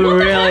junk food. You What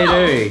the really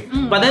hell?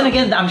 do. But then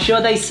again, I'm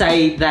sure they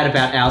say that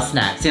about our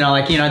snacks. You know,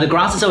 like, you know, the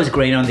grass is always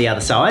green on the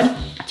other side.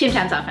 Tim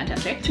Tams are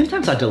fantastic. Tim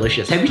Tams are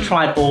delicious. Have you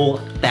tried all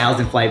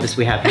 1,000 flavors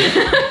we have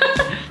here?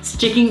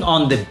 Sticking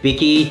on the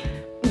Bicky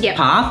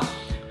path,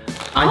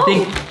 I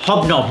think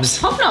Hobnobs.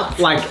 Hobnobs.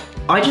 Like,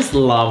 I just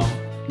love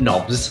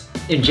knobs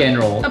in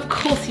general. Of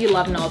course you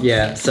love knobs.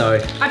 Yeah, so.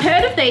 I've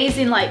heard of these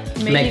in like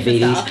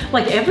movies and stuff.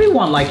 Like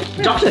everyone, like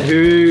Doctor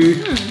Who,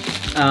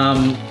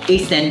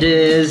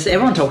 EastEnders,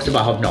 everyone talks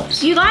about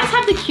Hobnobs. You guys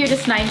have the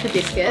cutest name for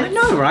biscuits. I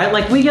know, right?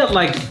 Like we get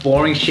like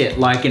boring shit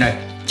like, you know,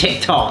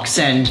 TikToks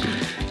and,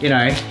 you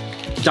know,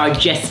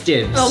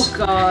 digestives. Oh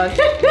God,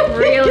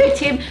 really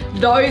Tim?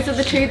 Those are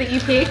the two that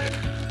you pick?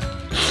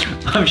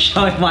 I'm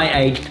showing my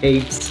age,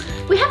 peeps.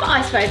 We have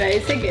ice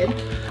Vovos, they're good.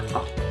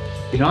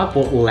 You know, I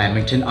bought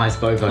Lamington Ice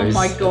Bovos. Oh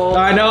my God.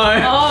 I know.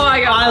 Oh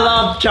my God. I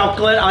love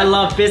chocolate, I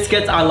love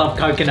biscuits, I love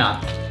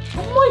coconut.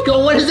 Oh my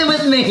God, what is it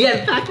with me?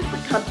 In fact, I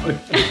can't open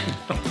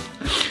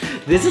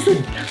it. This is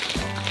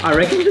I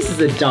reckon this is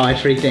a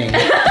dietary thing.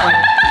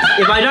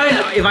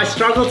 Like, if I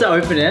struggle to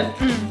open it,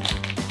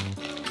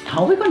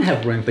 how are we gonna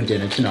have room for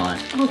dinner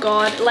tonight? Oh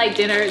God, late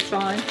dinner, it's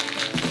fine.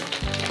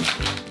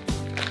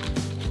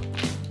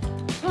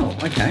 Oh,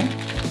 okay.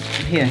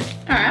 Here.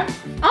 Alright.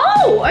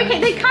 Oh, okay,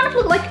 they kind of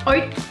look like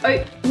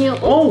oatmeal.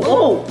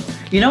 Oh.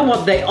 You know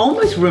what? They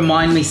almost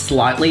remind me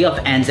slightly of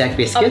Anzac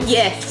biscuits. Oh,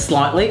 yes.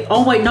 Slightly.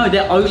 Oh wait, no,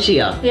 they're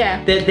oatier.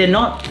 Yeah. They're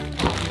not.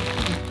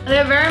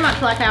 They're very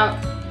much like our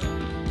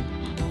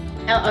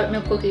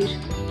oatmeal cookies.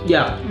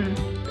 Yeah.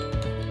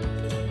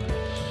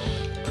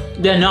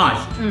 They're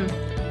nice.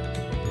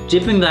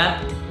 Dipping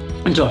that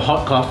into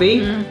hot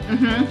coffee.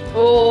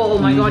 Oh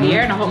my God,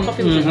 yeah, and a hot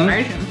coffee with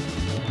amazing.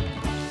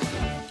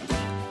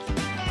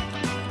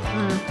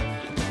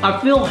 I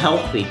feel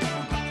healthy.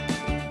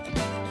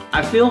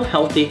 I feel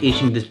healthy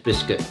eating this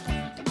biscuit.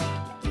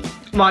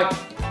 Like,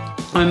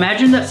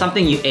 imagine that's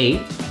something you eat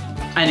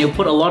and it'll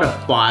put a lot of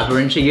fiber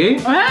into you.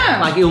 Yeah.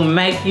 Like, it'll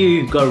make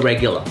you go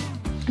regular.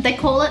 They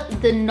call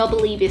it the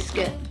knobbly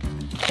biscuit.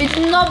 It's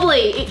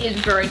knobbly. It is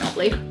very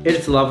knobbly.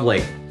 It's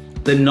lovely.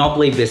 The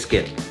knobbly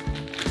biscuit.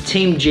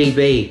 Team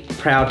GB,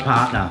 proud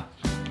partner.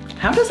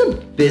 How does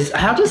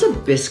a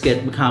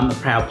biscuit become a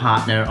proud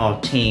partner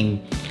of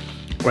Team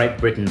Great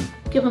Britain?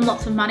 Give them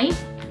lots of money.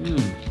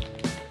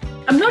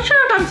 I'm not sure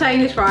if I'm saying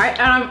this right,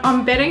 and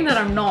I'm betting that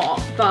I'm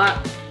not, but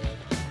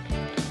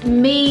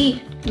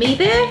me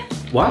there?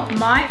 What?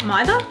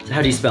 Mither?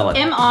 How do you spell it?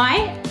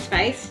 M-I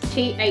space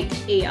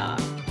T-H-E-R.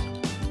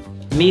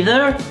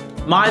 Mither?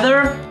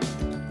 Mither?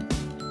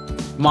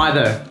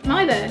 Mither.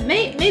 Mither.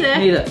 Me there.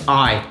 Neither.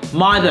 I.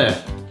 Mither.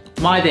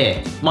 My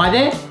there.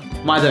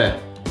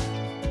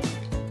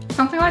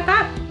 Something like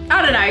that?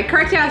 I don't know.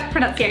 Correct our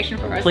pronunciation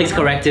for us. Please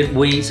correct it.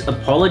 We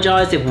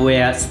apologize if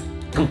we're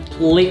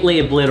completely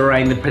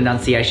obliterating the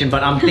pronunciation,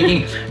 but I'm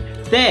thinking,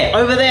 there,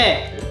 over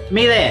there,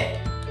 me there,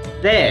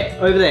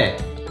 over there.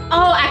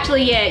 Oh,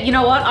 actually, yeah. You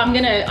know what? I'm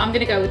gonna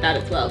go with that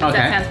as well, because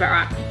that sounds about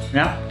right.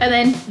 Yeah. And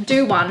then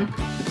do one.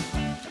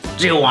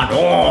 Do one.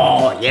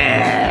 Oh,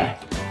 yeah.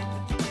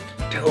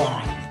 Do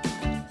one.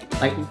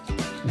 Like,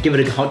 give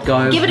it a hot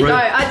go. Give it a go.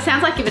 It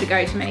sounds like give it a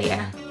go to me,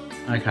 yeah.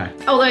 Okay.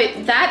 Although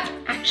that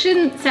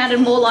action sounded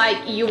more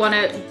like you want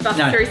to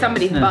bust through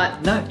somebody's butt.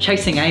 No,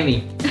 Chasing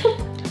Amy.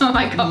 Oh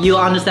my God. You'll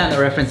understand the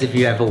reference if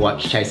you ever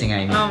watch Chasing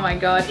Amy. Oh my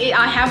God.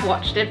 I have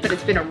watched it, but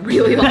it's been a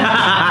really long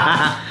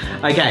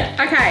time. Okay.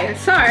 Okay,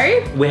 so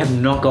We have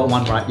not got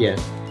one right yet.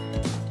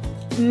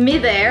 me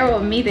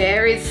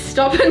there is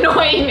stop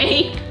annoying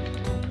me.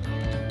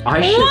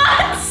 What?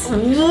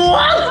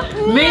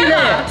 Me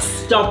there.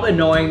 Stop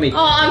annoying me. Oh,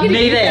 I'm gonna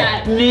use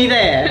that. Me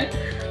there.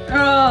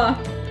 Oh.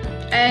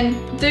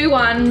 And do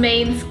one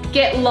means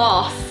get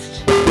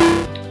lost.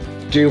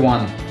 Do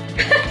one.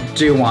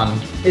 Do one.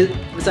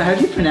 So how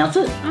do you pronounce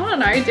it? I don't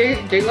know,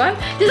 do one.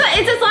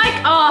 It's just like,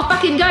 oh,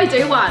 fucking go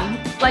do one.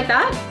 Like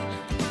that?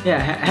 Yeah,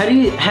 how do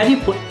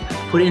you put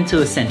put it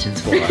into a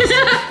sentence for us.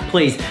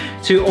 Please.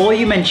 To all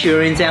you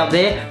Manchurians out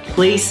there,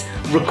 please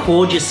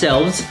record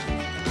yourselves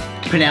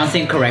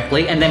pronouncing it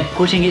correctly and then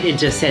putting it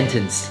into a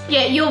sentence.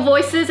 Yeah, your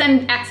voices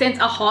and accents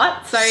are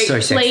hot, so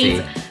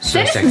please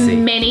send us as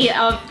many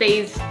of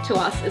these to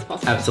us as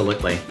possible.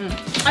 Absolutely.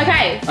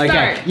 Okay, so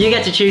you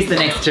get to choose the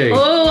next two.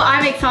 Oh,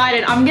 I'm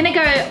excited. I'm gonna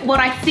go what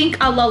I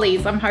think are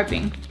lollies, I'm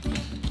hoping.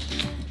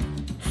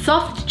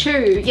 Soft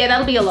chew. Yeah,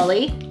 that'll be a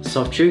lolly.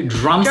 Soft chew.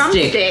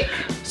 Drumstick.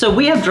 So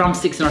we have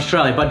drumsticks in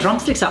Australia, but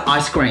drumsticks are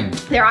ice cream.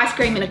 They're ice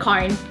cream in a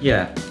cone.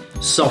 Yeah.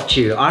 Soft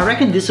chew. I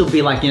reckon this will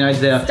be like, you know,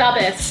 the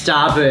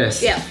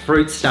Starburst. Yeah.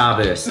 Fruit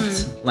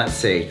Starbursts. Let's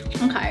see.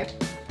 Okay.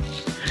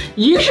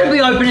 You should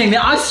be opening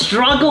them. I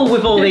struggle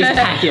with all these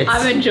packets.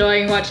 I'm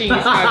enjoying watching you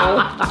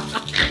struggle.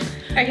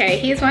 Okay,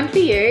 here's one for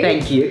you.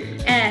 Thank you.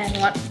 And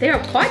what? They're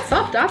quite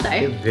soft, aren't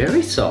they? They're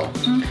very soft.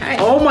 Okay.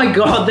 Oh my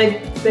god,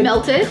 they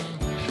melted.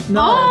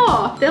 No.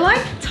 Oh, they're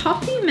like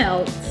toffee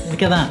melts.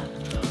 Look at that.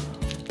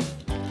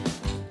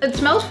 It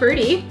smells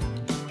fruity.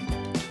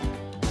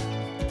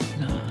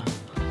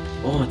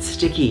 Oh, it's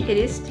sticky. It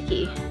is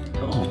sticky.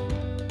 Oh.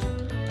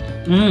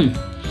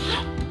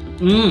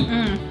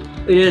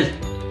 It is.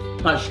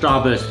 That's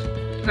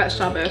Starburst. That's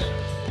Starburst.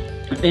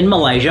 In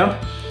Malaysia,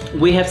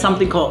 we have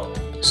something called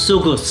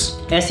Sugus.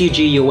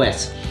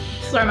 S-U-G-U-S.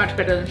 So much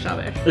better than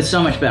Starburst. It's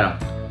so much better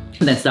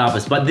than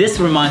Starburst. But this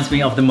reminds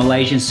me of the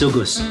Malaysian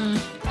Sugus.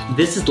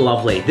 This is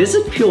lovely. This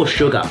is pure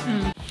sugar.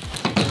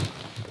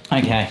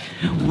 Okay.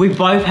 We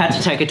both had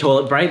to take a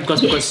toilet break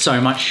because we've got so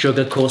much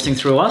sugar coursing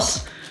through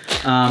us.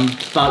 Oh,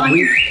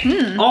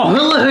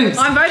 hula hoops!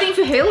 I'm voting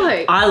for hula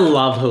hoops. I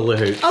love hula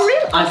hoops. Oh,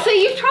 really? So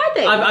you've tried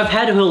these? I've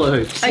had hula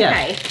hoops. Okay.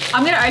 Yeah.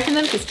 I'm going to open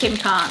them because Tim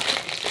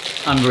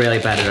can't. I'm really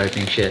bad at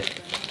opening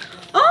shit.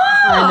 Oh,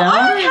 I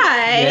know.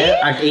 Okay.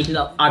 Yeah,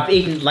 I've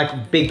eaten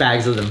like big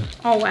bags of them.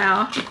 Oh,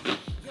 wow.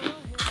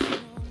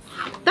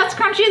 That's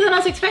crunchier than I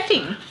was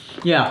expecting.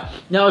 Yeah,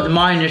 that was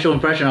my initial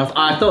impression.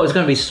 I thought it was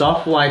going to be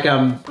soft, like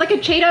a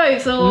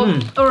Cheetos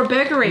or a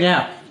burger ring.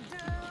 Yeah.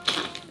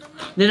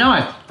 They're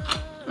nice.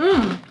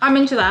 I'm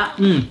into that.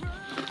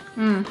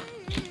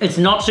 It's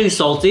not too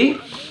salty.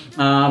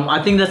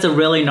 I think that's a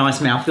really nice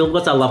mouthfeel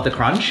because I love the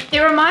crunch. It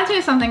reminds me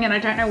of something and I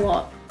don't know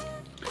what.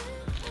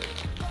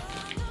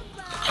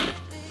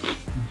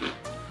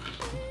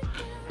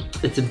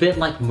 It's a bit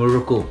like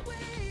Muracle.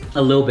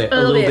 A little bit.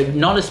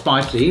 Not as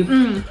spicy.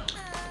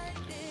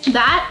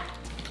 That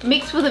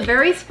mixed with a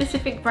very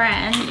specific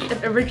brand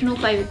of original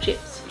flavored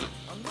chips.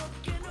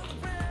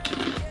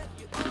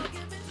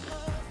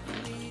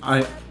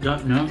 I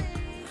don't know.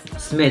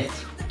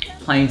 Smith's.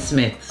 Plain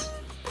Smith's.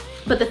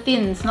 But the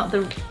thins, not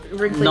the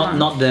wrinkly ones.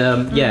 Not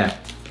the, yeah.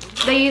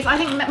 They use, I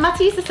think, must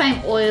use the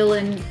same oil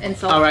and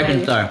salt. I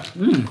reckon so.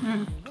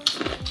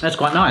 That's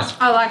quite nice.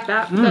 I like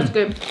that. That's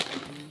good.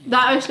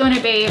 That is going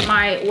to be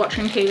my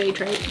watching TV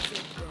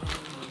treat.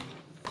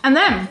 And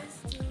then,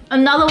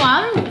 another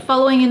one,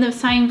 following in the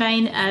same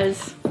vein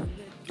as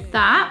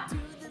that.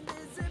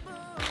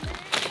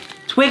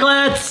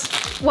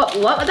 Twiglets! What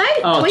were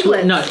they? Oh,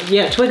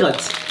 Twiglets?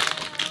 Twiglets.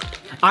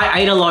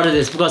 I ate a lot of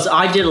this because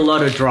I did a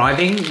lot of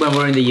driving when we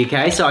were in the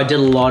UK. So I did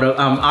a lot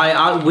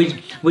of,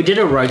 we did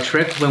a road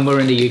trip when we were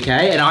in the UK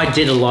and I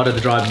did a lot of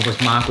the driving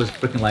because Mark was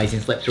freaking lazy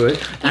and slept through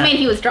it. You mean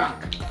he was drunk?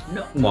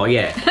 No, well,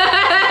 yeah.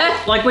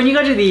 Like when you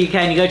go to the UK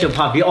and you go to a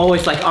pub, you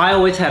always I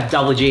always have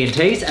double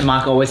G&Ts and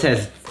Mark always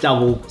has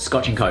double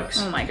Scotch and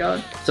Cokes. Oh my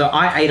God. So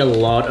I ate a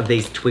lot of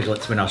these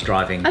Twiglets when I was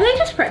driving. Are they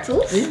just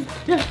pretzels?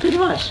 Yeah, pretty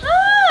much.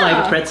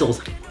 Flavoured pretzels.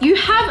 You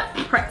have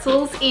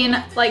pretzels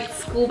in like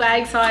school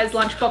bag size,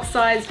 lunchbox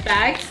size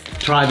bags.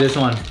 Try this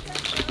one.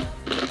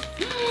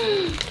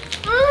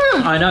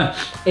 I know.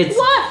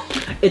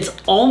 It's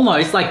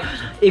almost like,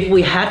 if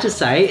we had to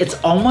say, it's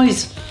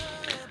almost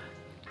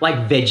like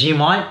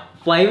Vegemite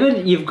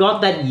flavoured. You've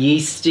got that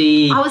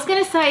yeasty. I was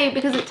gonna say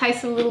because it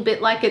tastes a little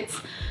bit like it's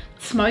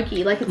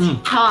smoky, like it's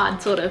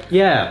hard sort of.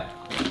 Yeah.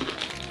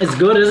 It's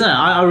good, isn't it?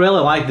 I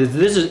really like this.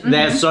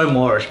 They're so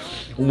moreish.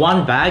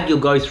 One bag you'll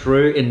go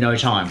through in no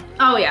time.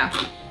 Oh yeah.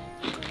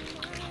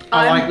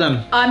 I like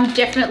them. I'm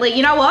definitely,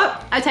 you know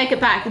what? I take it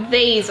back.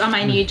 These are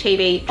my new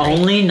TV treat.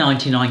 Only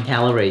 99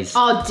 calories.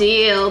 Oh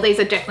deal. These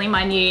are definitely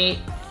my new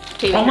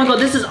TV Oh my God,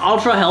 this is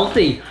ultra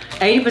healthy.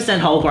 80%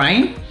 whole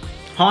grain,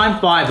 high in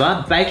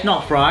fiber, baked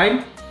not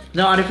fried,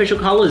 no artificial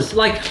colors.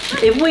 Like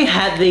if we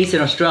had these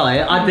in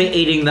Australia, I'd be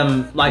eating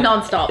them like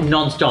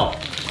non-stop.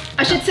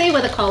 I should see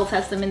whether Coles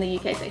has them in the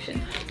UK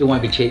section. It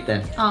won't be cheap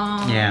then.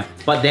 Oh. Yeah,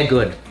 but they're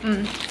good.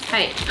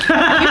 Hey,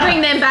 you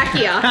bring them back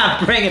here.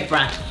 Bring it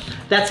back.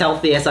 That's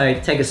healthy as I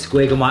take a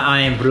swig of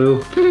my Irn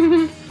Bru.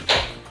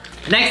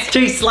 Next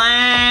two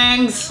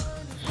slangs.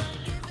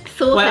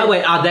 Sorted.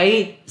 Wait, are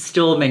they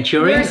still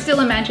Manchurian? We're still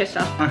in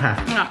Manchester. Okay.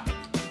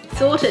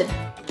 Sorted.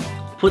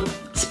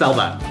 Spell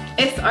that.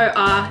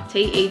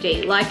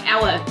 S-O-R-T-E-D, like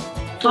our.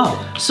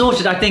 Oh,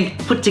 sorted, I think,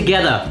 put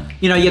together.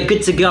 You know, you're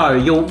good to go.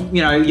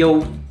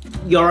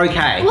 You're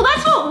okay. Well,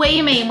 that's what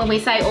we mean when we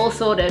say all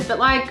sorted, but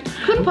like,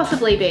 couldn't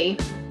possibly be.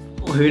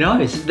 Who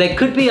knows? There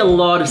could be a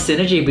lot of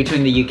synergy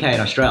between the UK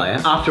and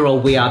Australia. After all,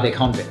 we are their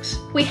convicts.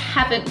 We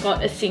haven't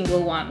got a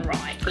single one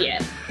right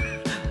yet.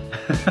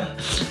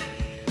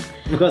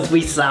 Because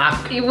we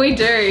suck. We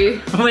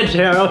do. We're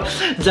terrible.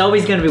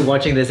 Zoe's going to be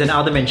watching this and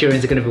other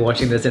Manchurians are going to be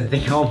watching this and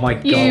think, oh my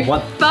God,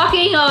 what?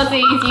 Fucking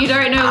Aussies, you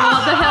don't know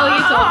what the hell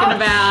you're talking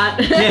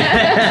about.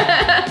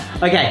 Yeah.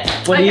 Okay,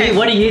 what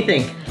do you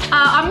think?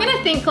 I'm going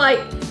to think like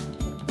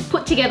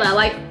put together,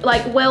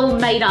 like well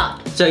made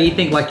up. So you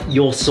think like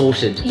you're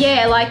sorted?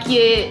 Yeah, like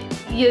you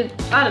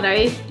I don't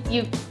know,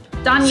 you've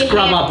done your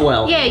Scrub hair. up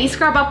well. Yeah, you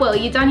scrub up well.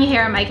 You've done your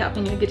hair and makeup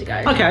and you're good to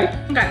go. Okay.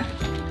 Okay.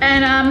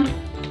 And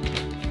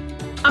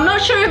I'm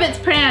not sure if it's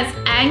pronounced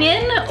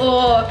Angin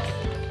or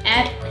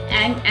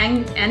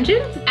Angin.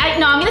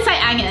 No, I'm gonna say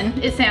Angin.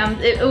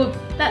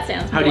 That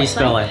sounds. How do you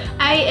spell it?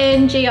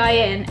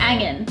 A-N-G-I-N.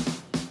 Angin.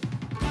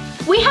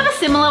 We have a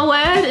similar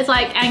word. It's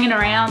like hanging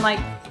around. Like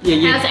how's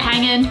it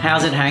hanging?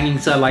 How's it hanging?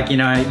 So like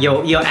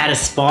you're at a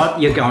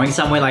spot. You're going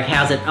somewhere. Like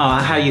how's it?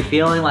 How are you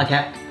feeling? Like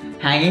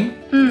hanging?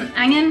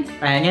 Angin.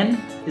 Angin.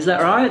 Is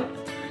that right?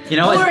 You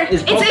know,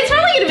 it's probably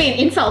going to be an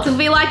insult. It'll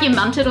be like you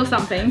munted or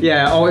something.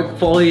 Yeah, or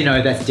for all you know,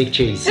 that's dick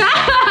cheese. Oh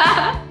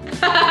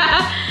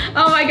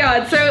my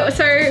God. So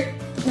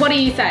what are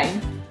you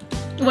saying?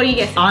 What are you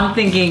guessing? I'm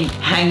thinking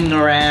hanging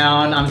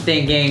around. I'm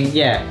thinking,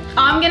 yeah.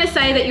 I'm going to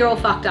say that you're all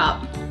fucked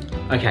up.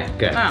 Okay,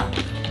 good. Oh.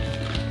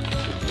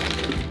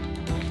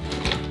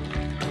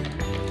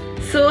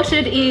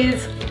 Sorted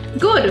is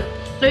good.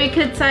 So you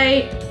could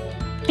say,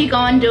 you go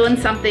on doing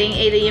something,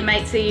 either your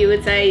mates or you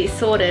would say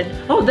sorted.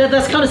 Oh,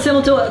 that's kind of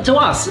similar to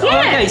us. Yeah,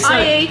 okay, so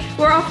i.e.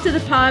 we're off to the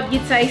pub,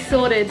 you'd say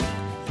sorted.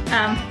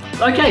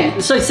 Okay, yeah.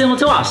 so similar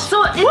to us. It's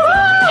sorted.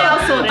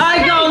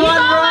 I got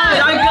one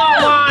right. I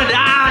got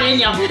one. In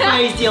your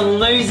face, you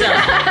loser.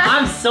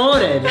 I'm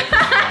sorted.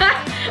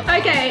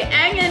 Okay,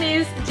 Angin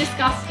is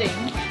disgusting.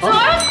 So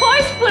I was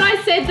close when I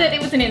said that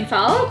it was an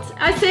insult.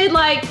 I said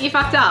like, you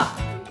fucked up.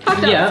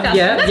 Fucked up, disgusting.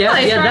 That's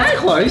close, right? That's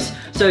close.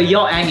 So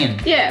you're Angin.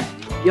 Yeah.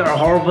 You're a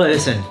horrible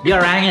person.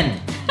 You're Angin.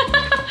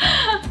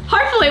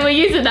 Hopefully we're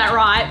using that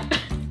right.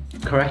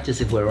 Correct us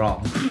if we're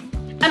wrong.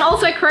 And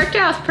also correct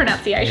our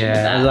pronunciation.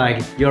 Yeah,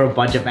 like you're a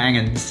bunch of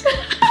Angins.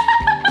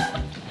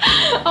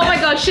 Oh my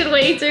God, should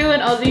we do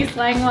an Aussie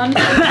slang one?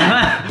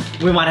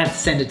 We might have to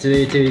send it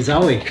to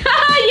Zoe.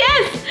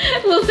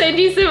 Yes, we'll send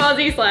you some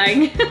Aussie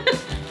slang.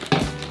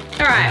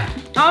 All right,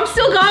 I'm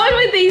still going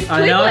with these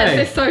twiglets.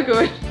 They're so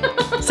good.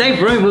 Save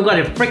room, we've got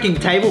a freaking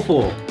table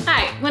full.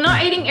 Hey, we're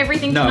not eating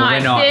everything tonight.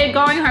 We're not. They're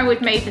going home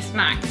with me for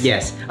snacks.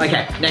 Yes.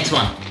 Okay, next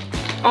one.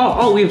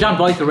 Oh, we've done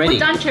both already. We've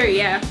done two,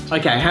 yeah.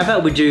 Okay, how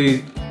about we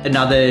do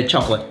another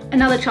chocolate?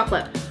 Another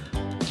chocolate.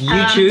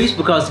 You choose,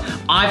 because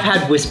I've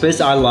had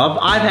Wispas, I love.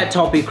 I've had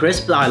Toffee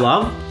Crisp, I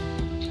love.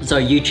 So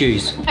you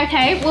choose.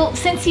 Okay, well,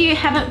 since you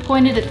haven't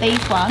pointed at these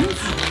ones.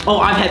 Oh,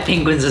 I've had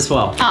penguins as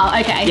well. Oh,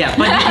 okay. Yeah,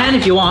 but you can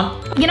if you want.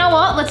 You know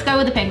what? Let's go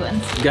with the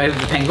penguins. Go with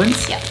the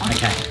penguins? Yep.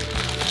 Okay.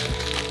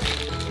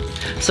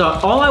 So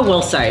all I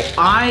will say,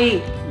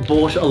 I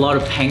bought a lot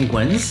of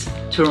penguins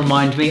to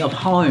remind me of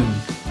home.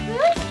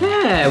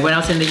 Yeah, when I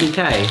was in the UK.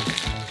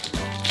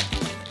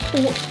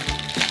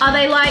 Are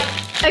they like,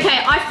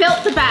 okay, I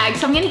felt the bag,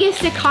 so I'm gonna guess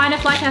they're kind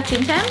of like our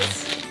Tim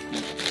Tams.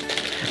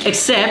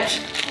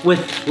 Except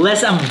with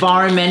less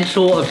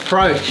environmental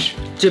approach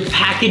to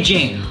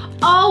packaging.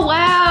 Oh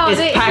wow.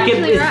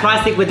 It's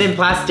plastic within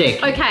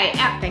plastic. Okay,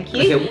 thank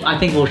you. Okay, I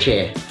think we'll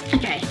share.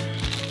 Okay.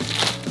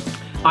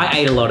 I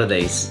ate a lot of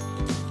these.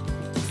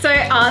 So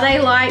are they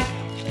like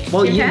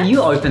Well,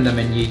 you open them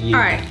and you...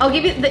 Alright, I'll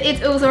give you,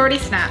 it was already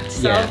snapped,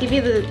 so Yeah. I'll give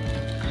you the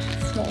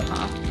small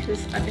half,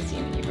 because I'm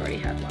assuming you've already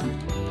had one.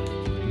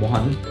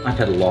 One? I've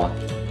had a lot.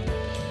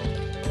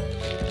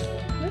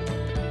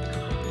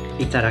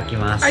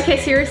 Itadakimasu. Okay,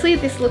 seriously,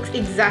 this looks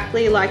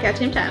exactly like our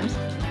Tim Tams.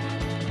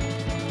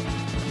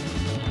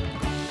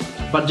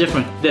 But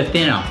different. They're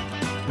thinner.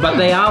 But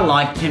they are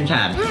like Tim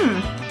Tams.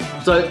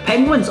 So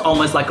Penguin's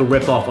almost like a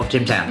rip-off of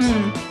Tim Tams.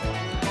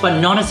 But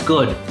not as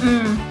good.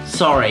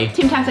 Sorry.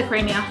 Tim Tams are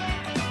creamier.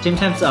 Tim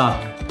Tams are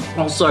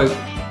also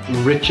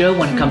richer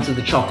when it comes to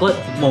the chocolate,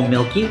 more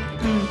milky.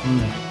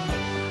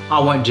 I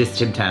won't just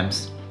Tim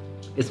Tams.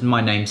 It's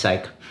my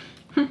namesake.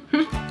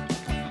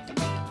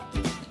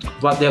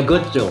 But they're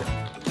good still.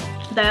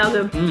 They are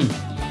good.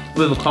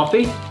 With a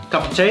coffee,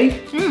 cup of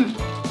tea.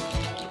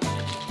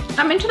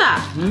 I'm into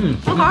that.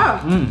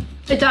 Okay.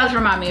 It does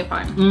remind me of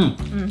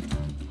home.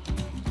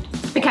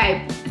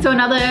 Okay, so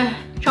another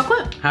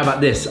chocolate? How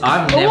about this?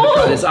 I've never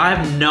tried this. I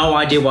have no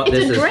idea what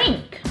this is. It's a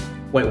drink.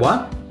 Wait,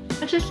 what?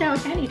 It's just our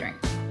candy drink.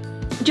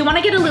 Do you want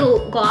to get a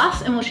little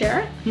glass and we'll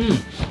share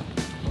it?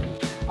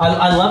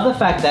 I love the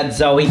fact that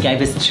Zoe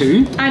gave us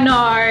two. I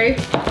know.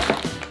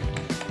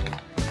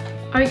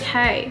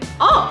 Okay.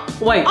 Oh!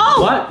 Wait,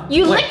 what?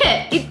 You lick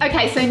it.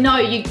 Okay, so no,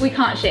 we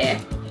can't share.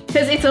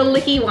 Because it's a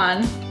licky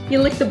one. You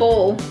lick the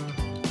ball.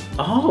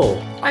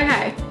 Oh.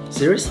 Okay.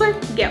 Seriously?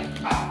 Yep.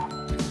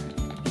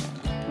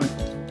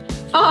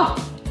 Oh!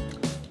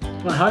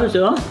 Wait, how does it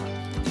go?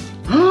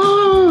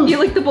 You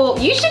lick the ball.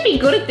 You should be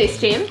good at this,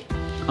 Tim.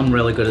 I'm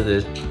really good at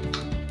this.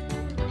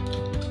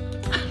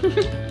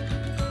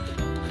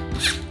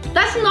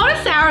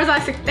 as sour as I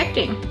was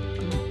expecting.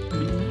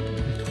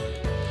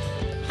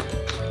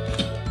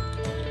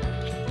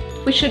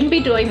 We shouldn't be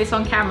doing this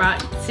on camera,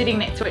 sitting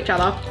next to each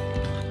other.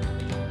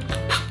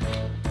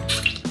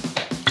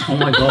 Oh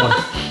my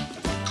god.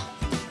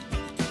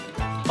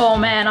 Oh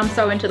man, I'm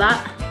so into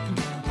that.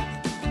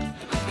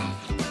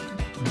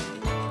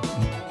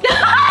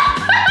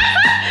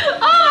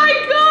 Oh my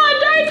god,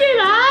 don't do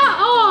that!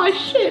 Oh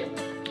shit.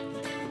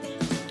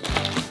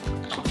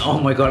 Oh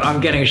my god,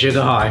 I'm getting a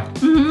sugar high.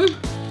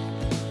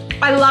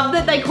 I love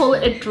that they call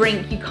it a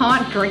drink. You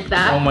can't drink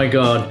that. Oh my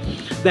god.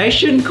 They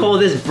shouldn't call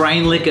this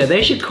brain liquor.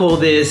 They should call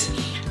this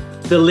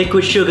the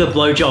liquid sugar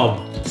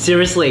blowjob.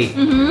 Seriously.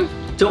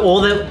 To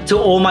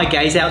all my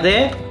gays out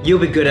there, you'll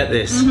be good at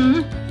this.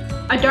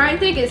 I don't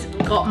think it's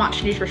got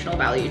much nutritional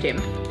value, Tim.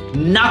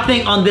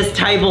 Nothing on this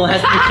table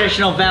has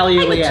nutritional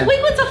value, Hey, Leanne. the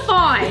Twiglets are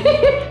fine.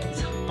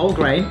 It's whole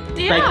grain,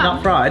 baked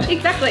not fried.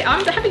 Exactly.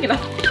 I'm having it. I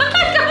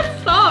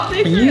can't stop.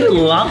 This You is-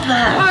 love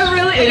that. Oh,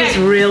 really? It is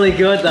Okay. really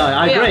good though.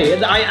 I Yeah.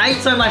 agree. I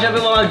ate so much of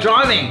it while I was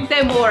driving.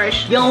 They're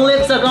moreish. Your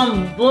lips are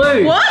gone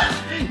blue. What?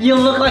 You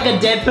look like a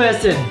dead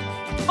person.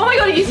 Oh my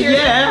god, are you serious?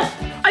 Yeah.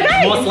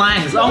 Okay. More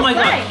slangs. More Oh my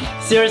slang.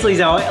 god. Seriously,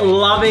 Zoe,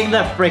 loving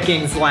the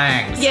freaking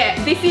slangs.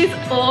 Yeah, this is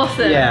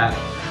awesome. Yeah.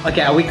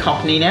 Okay, are we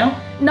Cockney now?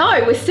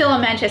 No, we're still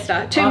in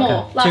Manchester. Two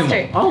more. Last Two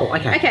two. more. Oh,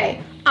 okay.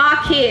 Okay. Our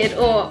kid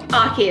or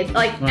our kid,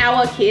 like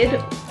our kid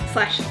 /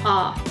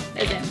 R,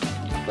 as in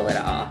the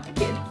letter R,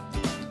 kid.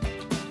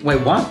 Wait,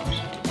 what?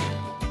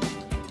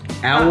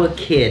 Our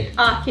kid.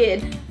 Our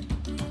kid.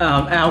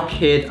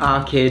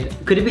 Our kid.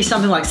 Could it be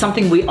something like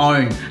something we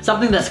own?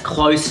 Something that's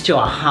close to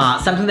our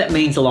heart, something that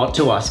means a lot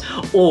to us.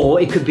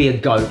 Or it could be a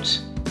goat.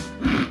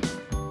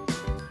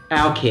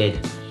 Our kid.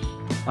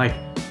 Like,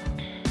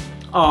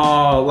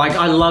 oh, like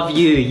I love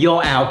you,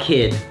 you're our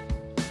kid.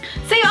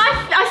 See,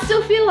 I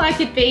still feel like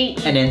it'd be...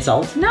 An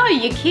insult? No,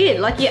 your kid,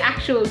 like your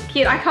actual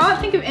kid. I can't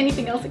think of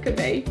anything else it could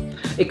be.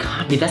 It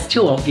can't be, that's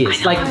too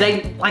obvious. I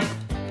know.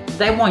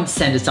 They won't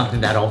send us something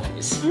that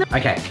obvious. No.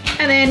 Okay.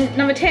 And then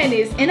number 10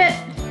 is in it,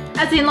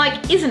 as in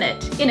like, isn't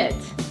it? In it.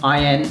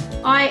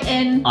 I-N-I-T.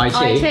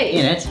 I-N-I-T.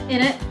 In it.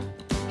 In it.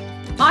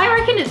 I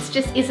reckon it's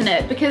just isn't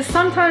it, because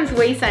sometimes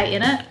we say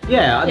in it.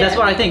 Yeah, that's Yeah.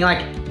 what I think.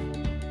 Like,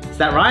 is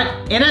that right?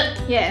 In it?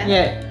 Yeah.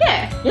 Yeah.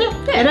 Yeah.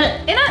 Yeah. In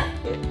it. In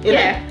it? In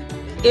Yeah. it.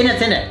 In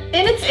it's in it.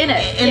 In it's in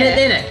it. In yeah. it,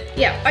 in it.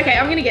 Yeah, okay,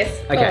 I'm gonna guess.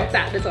 Okay. Oh,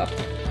 that as well.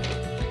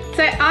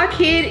 So our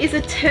kid is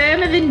a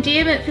term of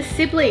endearment for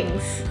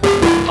siblings.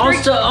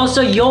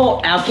 Also,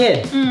 you're our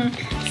kid.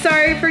 So,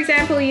 for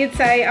example, you'd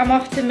say, I'm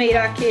off to meet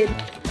our kid,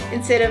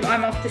 instead of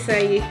I'm off to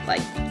say,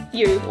 like,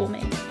 you or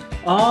me.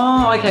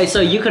 Oh, okay. So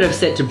you could have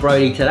said to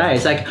Brody today,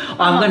 it's like,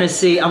 I'm gonna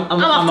see, I'm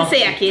off to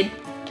see our kid.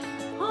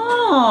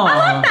 Oh,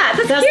 I like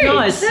that. That's cute.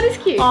 nice. That is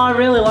cute. Oh, I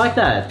really like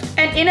that.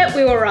 And in it,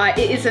 we were right.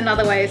 It is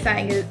another way of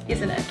saying it,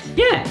 isn't it?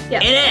 Yeah. Yeah.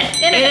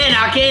 In it,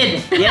 our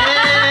kid.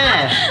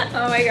 Yeah.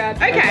 Oh my god.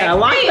 Okay. I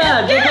like Hey,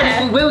 that.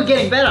 Yeah. We were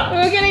getting better. We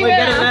were getting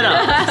getting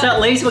better. better. So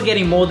at least we're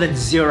getting more than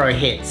 0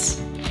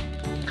 hits.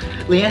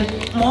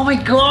 Leanne, oh my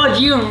god,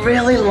 you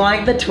really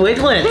like the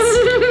Twiglets.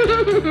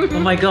 Oh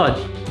my god.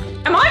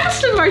 Am I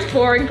just the most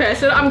boring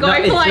person? I'm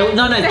going for like it's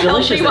the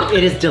delicious. healthy one.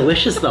 It is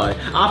delicious though.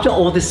 After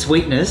all this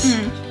sweetness,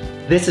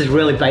 this is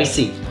really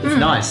basic. It's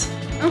nice.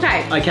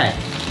 Okay. Okay,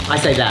 I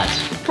say that.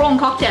 Prawn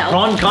cocktail.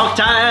 Prawn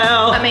cocktail.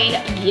 I mean,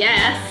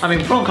 yes. I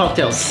mean, prawn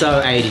cocktail's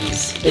so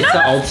 80s. It's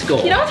the old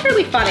school. You know what's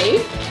really funny?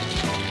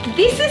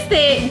 This is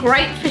their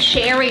great for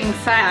sharing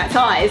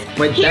size.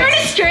 Wait, Here in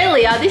that's-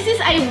 Australia, this is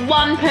a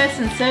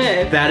 1-person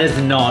serve. That is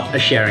not a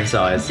sharing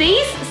size.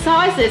 These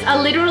sizes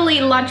are literally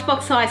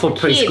lunchbox size For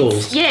kids.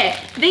 preschools. Yeah,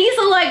 these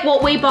are like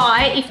what we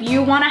buy if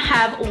you want to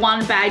have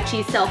one bag to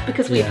yourself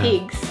because we're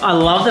pigs. I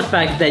love the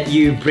fact that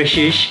you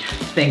British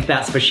think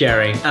that's for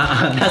sharing.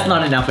 That's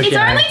not enough for It's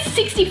sharing. only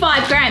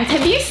 65 grams.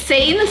 Have you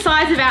seen the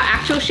size of our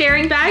actual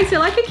sharing bags? They're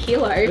like a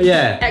kilo.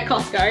 Yeah. At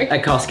Costco.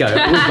 At Costco,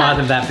 we buy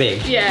them that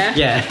big. Yeah.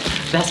 Yeah,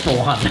 that's for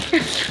one.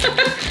 Okay.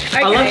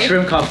 I love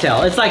shrimp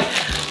cocktail. It's like,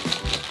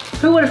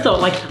 who would have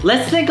thought? Like,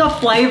 let's think of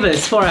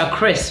flavors for our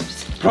crisps.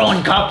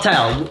 Prawn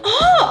cocktail.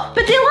 Oh,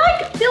 but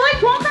they're like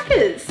prawn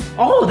crackers.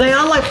 Oh, they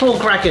are like prawn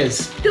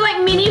crackers. They're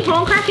like mini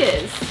prawn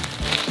crackers.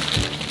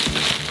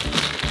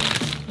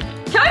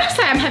 Can I just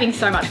say I'm having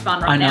so much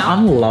fun right I know, now?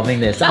 I'm loving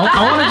this. I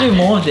want to do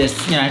more of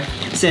this, you know,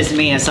 says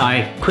me as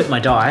I quit my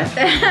diet.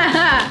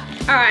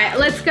 All right,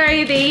 let's go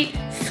the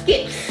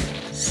skips.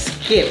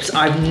 Skips.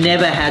 I've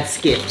never had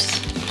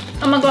skips.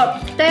 Oh my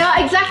god, they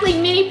are exactly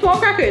mini prawn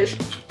crackers,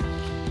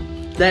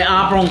 They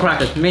are prawn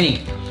crackers,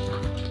 mini.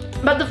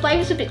 but the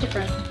flavor's a bit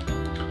different.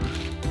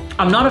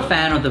 I'm not a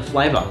fan of the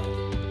flavor.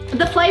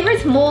 The flavor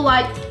is more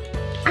like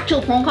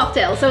actual prawn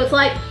cocktail, so it's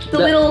like the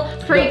little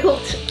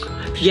pre-cooked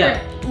Yeah.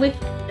 shrimp with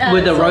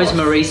With the sauce.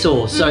 rosemary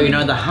sauce. So, you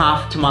know, the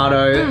half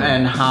tomato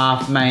and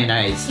half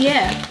mayonnaise.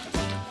 Yeah.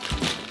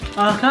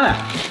 Okay.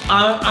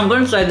 I'm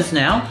going to say this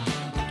now.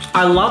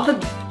 I love the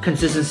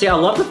consistency. I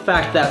love the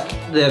fact that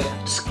the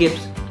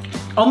skips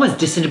almost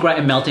disintegrate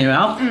and melt in your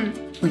mouth.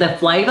 The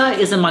flavor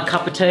isn't my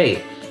cup of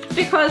tea.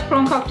 Because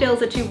prawn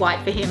cocktails are too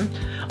white for him.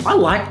 I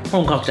like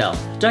prawn cocktail.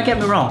 Don't get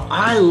me wrong.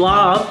 I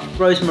love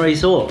rosemary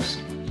sauce.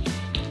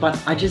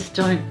 But I just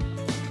don't,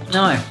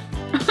 no.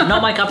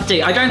 Not my cup of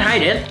tea. I don't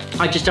hate it.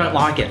 I just don't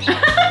like it.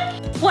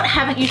 What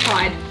haven't you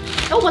tried?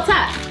 Oh, what's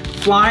that?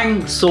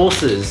 Flying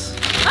saucers.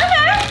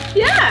 Okay,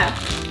 yeah.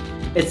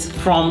 It's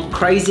from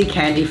Crazy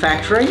Candy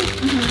Factory.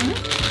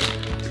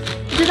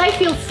 Do they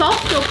feel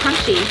soft or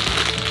crunchy?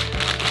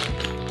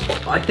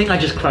 I think I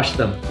just crushed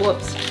them.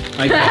 Whoops.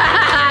 Okay.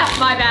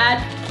 My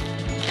bad.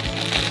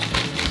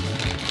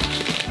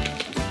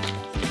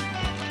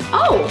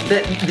 Oh.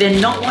 They're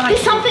not what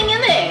There's something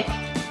in there.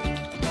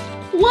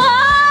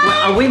 What?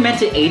 Well, are we meant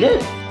to eat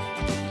it?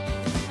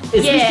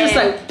 Is this just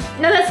like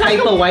no, that's like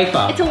paper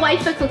wafer? It's a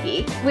wafer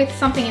cookie with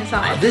something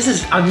inside. This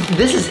is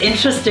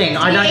interesting.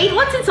 Do you eat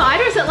what's inside,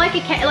 or is it like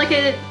a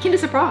Kinder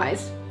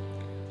Surprise?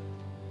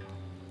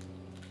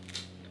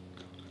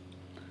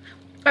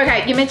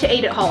 Okay, you're meant to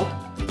eat it whole.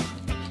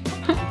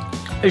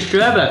 It's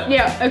sherbet.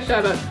 Yeah, it's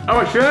sherbet.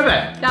 Oh, it's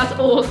sherbet. That's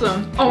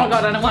awesome. Oh my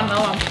god, I don't want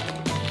another one.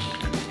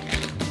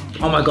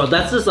 Oh my god,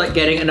 that's just like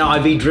getting an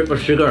IV drip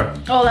of sugar.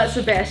 Oh, that's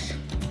the best.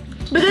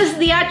 Because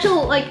the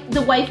actual, like,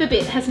 the wafer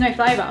bit has no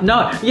flavour.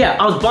 No, yeah,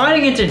 I was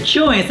biting into and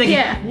chewing and thinking,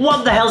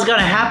 what the hell's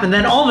gonna happen?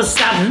 Then all of a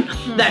sudden,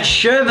 that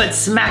sherbet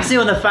smacks you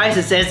in the face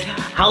and says,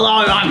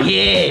 hello, I'm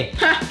here.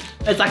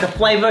 It's like a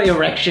flavour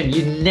erection.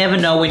 You never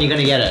know when you're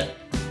gonna get it.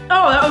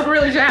 Oh, that was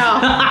really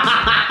sour.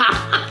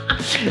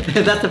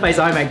 That's the face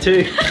I make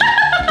too.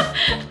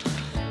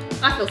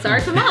 I feel sorry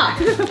for Mark.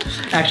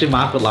 Actually,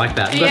 Mark would like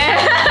that. But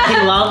yeah.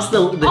 He loves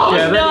the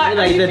sherbet. No,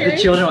 like the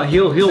children,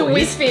 he'll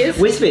Wispas.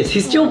 Wispas.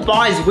 He still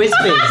buys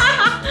Wispas.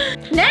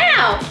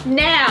 Now.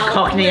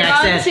 Cockney we're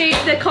accent. on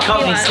to the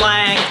Cockney one.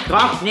 slang.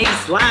 Cockney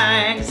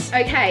slangs.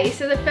 Okay,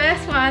 so the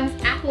first one's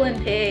apple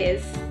and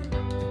pears.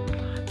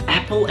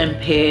 Apple and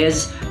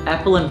pears.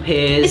 Apple and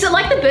pears. Is it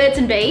like the birds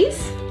and bees?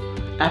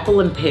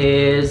 Apple and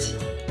pears.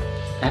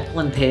 Apple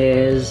and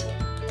pears.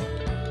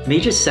 Me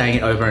just saying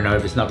it over and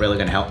over is not really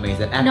going to help me, is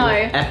it? No.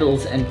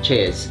 Apples and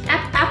pears.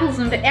 Apple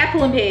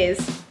and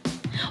pears.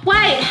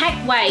 Wait.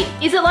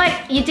 Is it like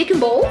your dick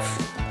and balls?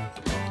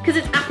 Because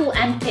it's apple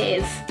and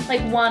pears. Like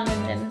one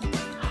and then...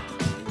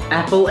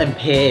 Apple and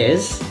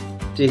pears?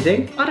 Do you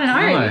think? I don't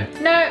know.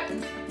 No.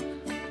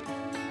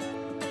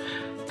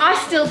 I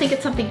still think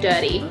it's something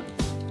dirty.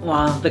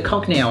 Well, the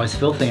Cockney are always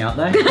filthy, aren't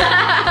they?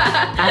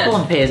 Apple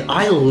and pears,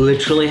 I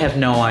literally have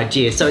no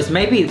idea. So it's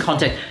maybe the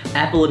context,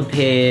 apple and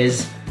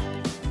pears.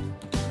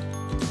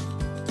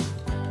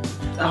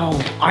 Oh,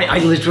 I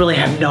literally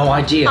have no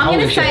idea. I'm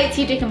going to say it's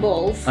your dick and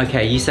balls.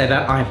 Okay, you say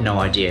that, I have no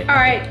idea. All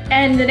right,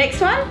 and the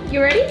next one,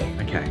 you ready?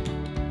 Okay.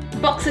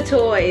 Box of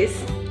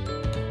toys.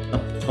 A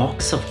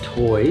box of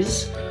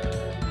toys?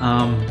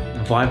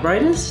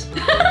 Vibrators?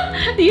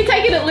 You're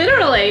taking it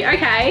literally,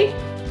 okay.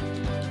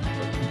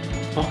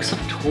 Box of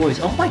toys,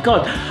 oh my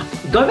god.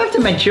 Go back to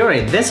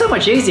Manchurian, they're so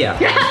much easier.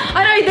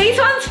 I know, these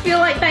ones feel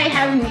like they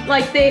have,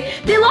 like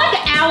they're like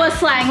our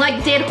slang,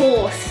 like dead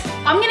horse.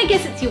 I'm going to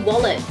guess it's your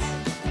wallet.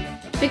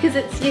 Because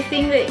it's your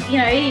thing that, you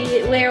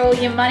know, where all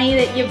your money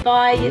that you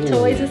buy, your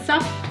toys and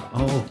stuff.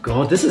 Oh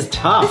god, this is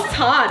tough. This is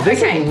hard,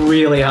 This is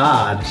really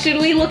hard.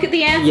 Should we look at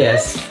the answers?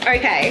 Yes.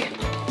 Okay.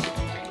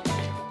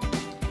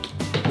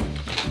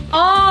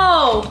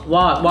 Oh!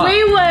 What?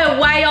 We were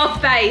way off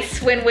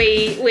base when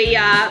we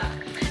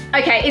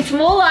okay, it's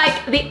more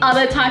like the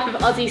other type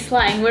of Aussie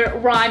slang where it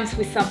rhymes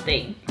with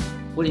something.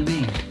 What do you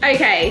mean?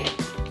 Okay.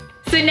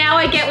 So now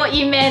I get what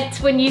you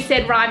meant when you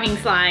said rhyming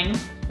slang.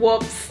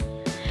 Whoops.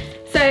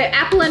 So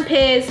apple and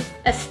pears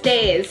are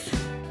stairs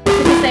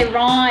because they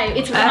rhyme.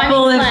 It's rhyming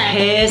apple slang. and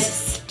pears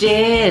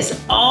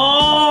stairs.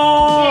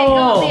 Oh! Yeah,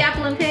 got the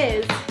apple and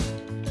pears.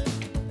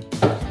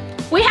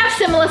 We have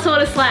similar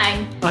sort of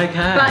slang.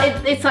 Okay.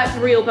 But it's like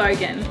real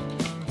bogan.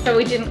 So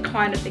we didn't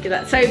kind of think of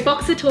that. So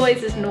box of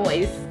toys is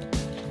noise.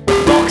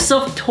 Box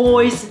of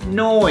toys,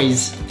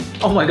 noise.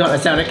 Oh my god, I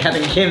sounded Kat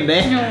and Kim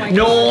there. Oh my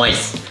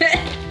noise.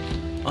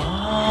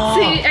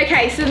 So,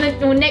 okay, so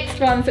the next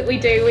ones that we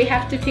do, we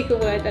have to pick a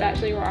word that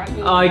actually rhymes.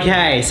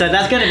 Okay, so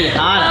that's going to be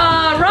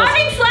harder.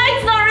 Rhyming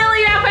slang's not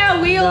really up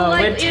our wheel. No,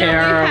 like, we're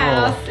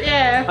terrible.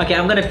 Yeah. Okay,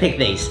 I'm going to pick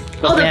these.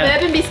 Oh, the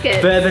Bourbon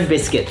Biscuits. Bourbon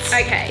Biscuits.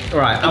 Okay.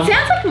 Right. It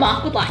sounds like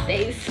Mark would like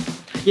these.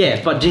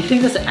 Yeah, but do you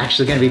think there's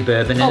actually going to be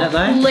bourbon in it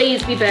though?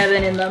 Please be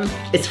bourbon in them.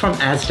 It's from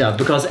Asda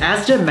because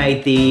Asda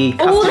made the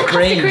custard creams. Oh, the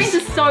creams. custard creams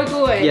are so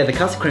good. Yeah, the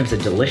custard creams are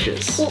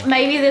delicious. Well,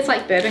 maybe there's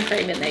like bourbon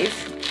cream in these.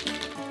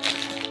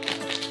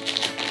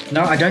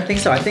 No, I don't think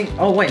so. I think,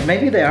 oh wait,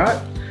 maybe they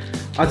are.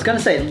 I was going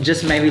to say it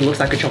just maybe looks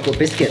like a chocolate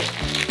biscuit.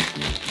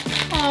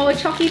 Oh, a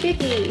Chocky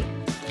Bicky.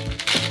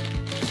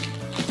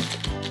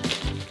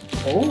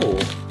 Oh.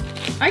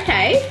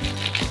 Okay.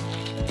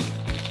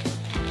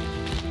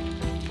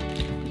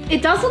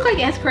 It does look like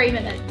it has cream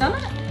in it,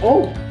 doesn't it?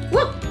 Oh.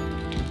 Look.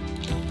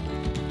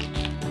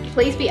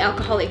 Please be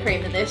alcoholic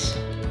cream in this.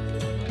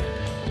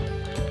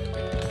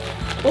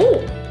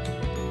 Oh.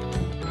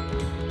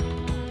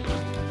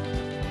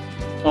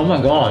 Oh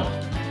my god.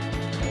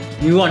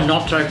 You are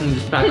not taking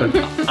this back.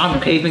 I'm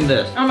keeping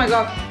this. Oh my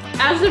god.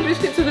 Asda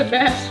biscuits are the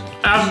best.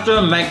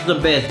 Asda makes the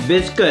best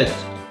biscuits.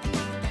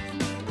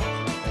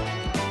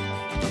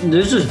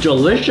 This is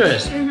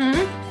delicious.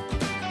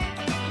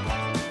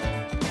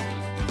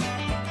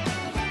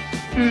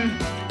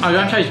 I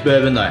don't taste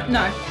bourbon though.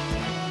 No.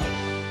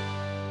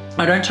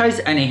 I don't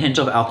taste any hint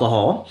of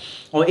alcohol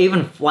or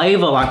even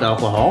flavor like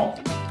alcohol.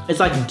 It's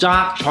like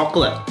dark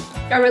chocolate.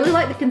 I really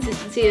like the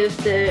consistency of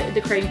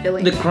the cream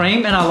filling. The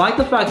cream, and I like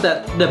the fact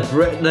that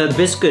the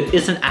biscuit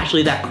isn't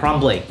actually that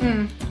crumbly.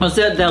 Because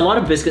there are a lot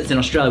of biscuits in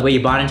Australia where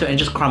you bite into it and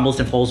it just crumbles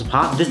and falls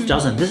apart. This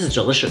doesn't. This is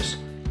delicious.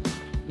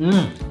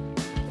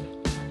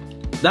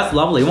 That's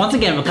lovely. Once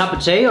again, a cup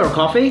of tea or a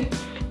coffee.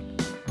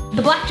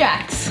 The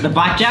blackjacks. The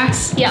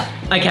blackjacks? Yep.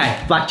 Okay,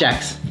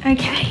 blackjacks.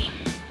 Okay.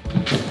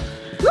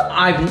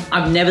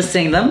 I've never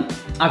seen them.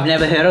 I've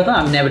never heard of them.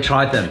 I've never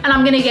tried them. And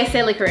I'm gonna guess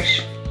they're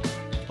licorice.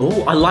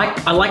 Oh, I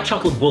like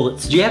chocolate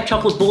bullets. Do you have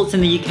chocolate bullets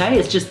in the UK?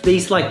 It's just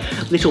these like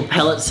little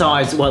pellet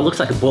size, well, it looks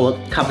like a bullet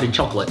covered in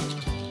chocolate.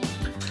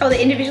 Oh, they're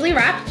individually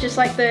wrapped, just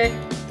like the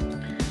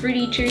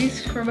Fruity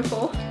Chews from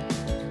before.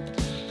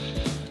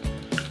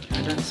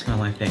 I don't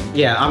smell anything.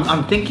 Yeah,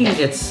 I'm thinking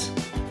it's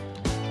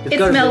It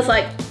smells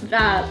like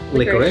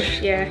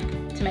licorice. Yeah,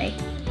 to me.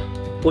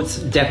 Well,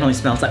 it definitely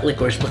smells like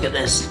licorice. Look at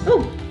this.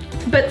 Oh,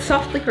 but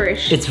soft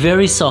licorice. It's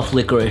very soft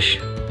licorice.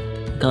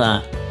 Look at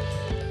that.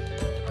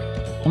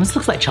 Almost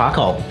looks like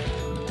charcoal.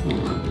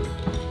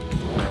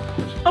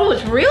 Oh,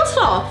 it's real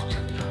soft.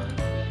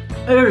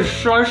 It is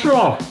so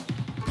soft.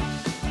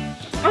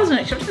 I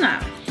wasn't expecting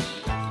that.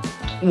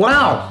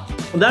 Wow,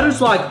 that is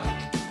like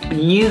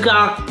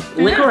nougat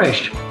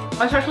licorice.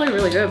 That's actually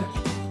really good.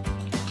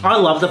 I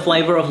love the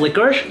flavor of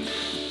licorice,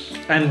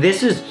 and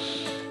this is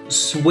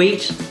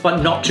sweet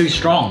but not too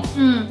strong.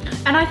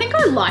 And I think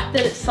I like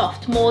that it's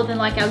soft more than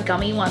like our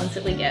gummy ones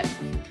that we get.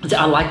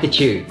 I like the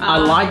chew. I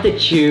like the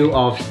chew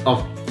of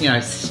you know,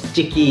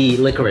 sticky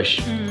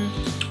licorice.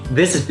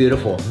 This is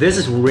beautiful. This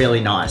is really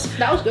nice.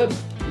 That was good.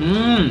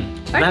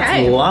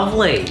 That's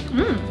lovely.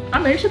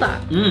 I'm into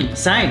that.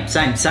 Same.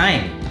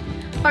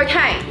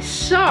 Okay,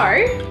 so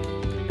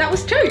that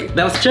was 2.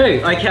 That was 2.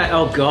 Okay.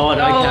 Oh God.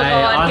 Okay.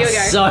 God, I'm here we go.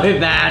 so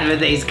bad with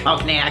these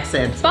Cockney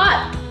accents.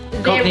 But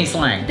Cockney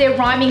slang. They're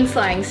rhyming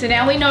slang, so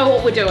now we know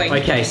what we're doing.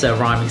 Okay, so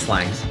rhyming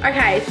slangs.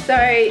 Okay,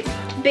 so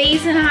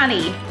bees and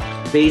honey.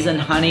 Bees and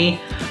honey.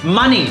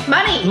 Money.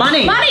 Money.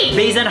 Money. Money.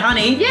 Bees and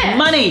honey. Yeah.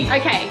 Money.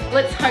 Okay,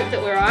 let's hope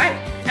that we're right.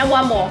 And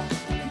one more.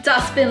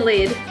 Dustbin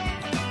lid.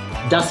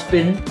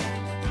 Dustbin.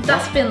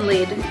 Dustbin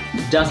lid.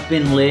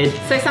 Dustbin lid.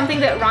 So something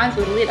that rhymes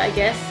with lid, I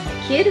guess.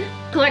 Kid?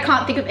 Because I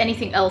can't think of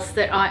anything else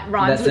that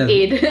rhymes with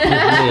id.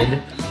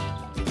 Lid.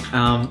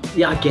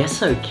 Yeah, I guess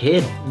so.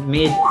 Kid.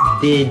 Mid.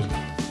 Did.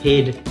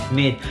 Hid.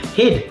 Mid.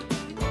 Hid.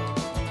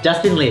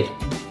 Dustbin lid.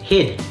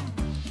 Hid.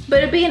 But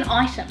it'd be an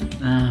item.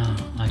 Oh,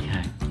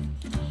 okay.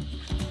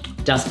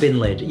 Dustbin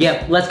lid.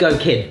 Yep, let's go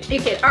kid.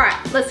 You kid. All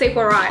right, let's see if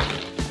we're right.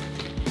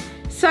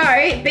 So,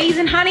 bees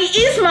and honey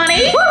is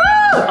money.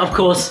 Woo! Of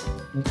course,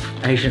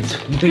 Asians,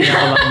 we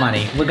know about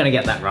money. We're gonna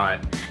get that right.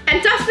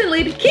 And dustbin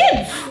lid,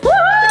 kids. Woo!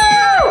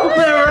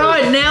 We're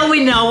right, now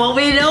we know what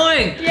we're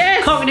doing.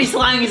 Yes. Cockney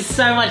slang is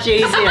so much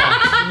easier.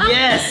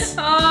 Yes.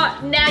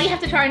 Now you have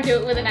to try and do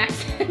it with an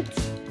accent.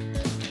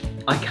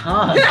 I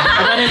can't.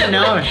 I don't even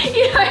know.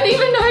 You don't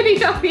even know the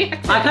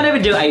accent. I can't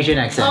even do Asian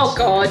accents. Oh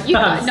God, you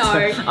don't know.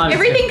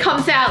 Everything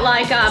comes out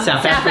like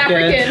South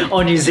African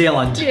or New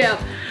Zealand. Yeah.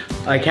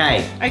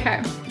 Okay.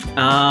 Okay.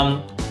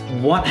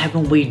 What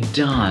haven't we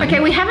done? Okay,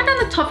 we haven't done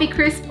the Toffee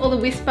Crisp or the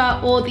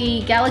Wispa or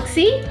the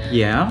Galaxy.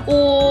 Yeah.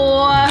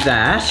 Or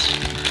that.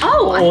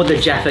 Oh. Or the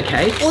Jaffa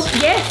cakes.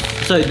 Yes.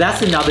 So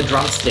that's another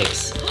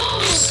drumsticks.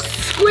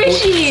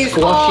 Squishies.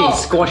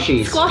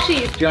 Squashies.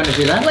 Squashies. Do you want to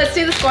do that? Let's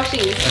do the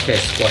squashies. Okay,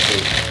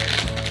 squashies.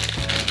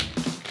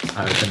 I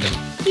opened them.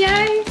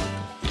 Yay.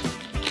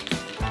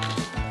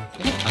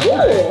 Oh.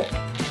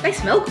 Ooh. They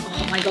smell,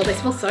 oh my God, they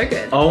smell so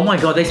good. Oh my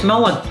God, they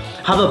smell like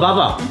Hubba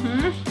Bubba.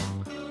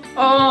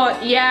 Oh,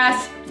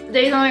 yes.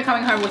 These are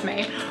coming home with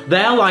me.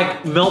 They're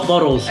like milk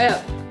bottles.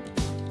 Yeah.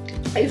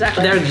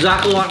 Exactly. They're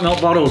exactly like milk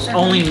bottles,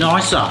 only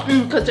nicer.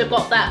 Because they've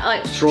got that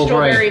like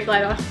strawberry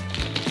flavour.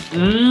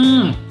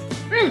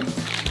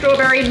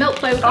 Strawberry milk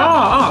flavour.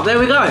 Oh, there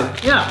we go.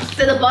 Yeah.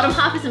 So the bottom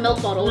half is a milk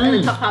bottle and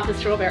the top half is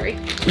strawberry.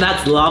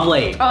 That's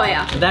lovely. Oh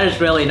yeah. That is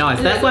really nice.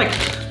 That's like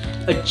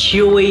a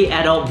chewy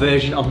adult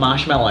version of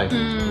marshmallow.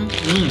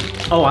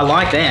 Oh, I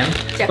like them.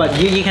 Definitely. But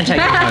you can take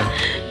them home.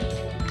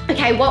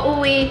 Okay, what will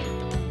we...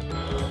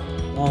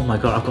 Oh my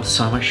God, I've got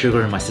so much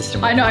sugar in my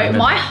system. I know,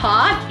 my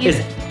heart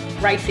is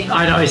racing.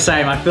 I know,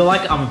 same. I feel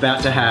like I'm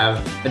about to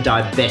have a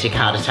diabetic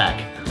heart attack.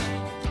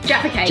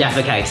 Jaffa cakes.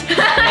 Jaffa cakes.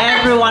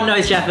 Everyone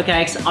knows Jaffa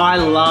cakes. I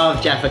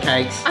love Jaffa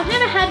cakes. I've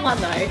never had one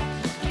though.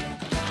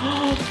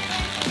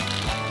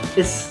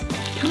 It's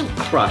kind of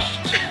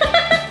crushed.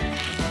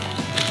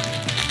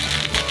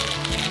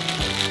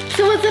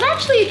 So is it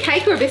actually a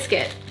cake or a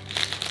biscuit?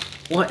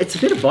 Well, it's a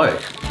bit of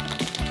both.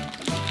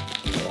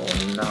 Oh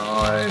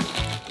no.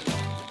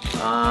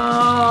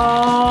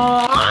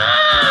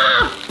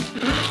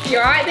 You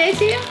alright there,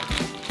 Tim?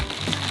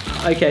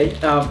 Okay,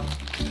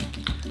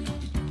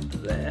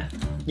 there.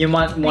 You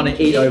might want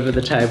to eat over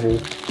the table.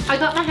 I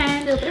got my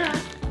hand, it'll be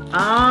right.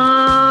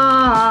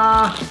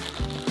 Ah!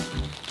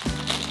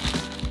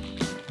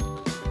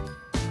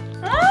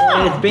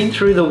 It's been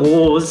through the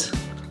wars.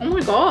 Oh my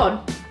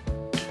god.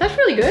 That's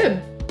really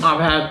good. I've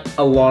had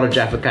a lot of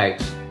Jaffa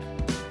cakes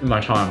in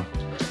my time.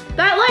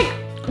 That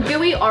like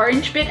gooey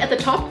orange bit at the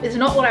top is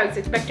not what I was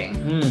expecting.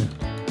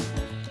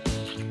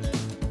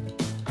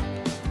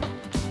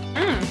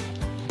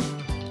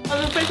 I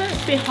was expecting it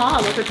to be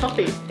hard like a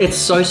toffee. It's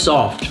so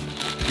soft.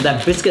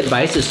 That biscuit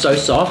base is so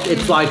soft.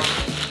 It's like,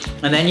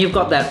 and then you've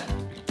got that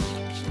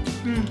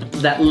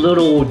that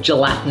little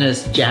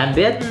gelatinous jam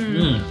bit.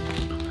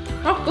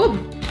 Oh, good.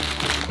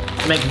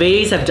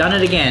 McVitie's have done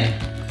it again.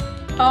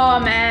 Oh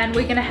man,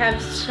 we're gonna have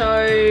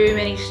so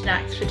many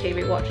snacks for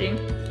TV watching.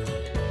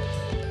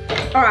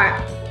 All right.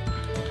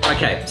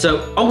 Okay,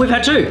 so, oh, we've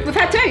had two. We've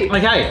had two.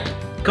 Okay,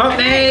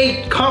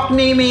 Cockney,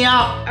 Cockney me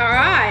up. All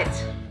right.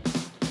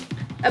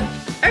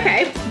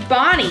 Okay,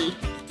 Barney.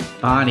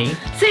 Barney.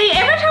 See,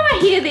 every time I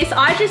hear this,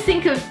 I just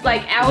think of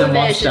like our The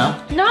version.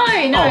 monster? No.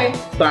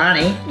 Oh,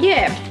 Barney.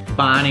 Yeah.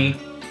 Barney.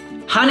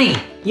 Honey,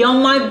 you're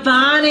my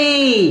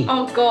Barney.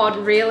 Oh God,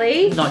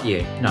 really? Not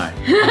you, no.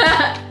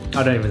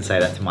 I don't even say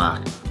that to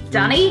Mark.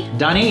 Dunny?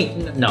 Dunny?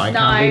 No, I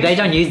can't be. They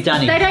don't use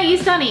Dunny. They don't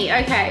use Dunny.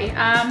 Okay.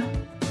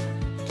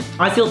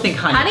 I still think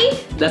honey. Honey?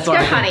 That's Let's what go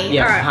I think. honey.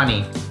 Yeah, All right.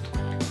 honey.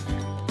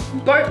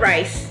 Boat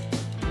race.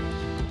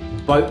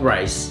 Boat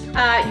race.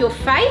 Your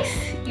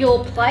face,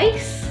 your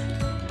place.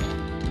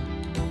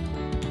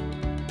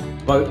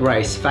 Boat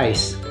race,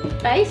 face.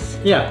 Face?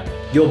 Yeah,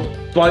 your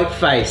boat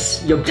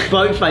face. Your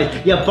boat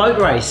face. Your boat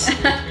race.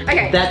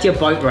 Okay. That's your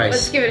boat race.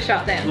 Let's give it a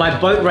shot then. My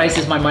boat race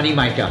is my money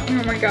maker.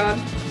 Oh my God.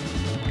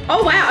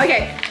 Oh wow,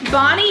 okay.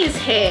 Barney is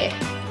hair.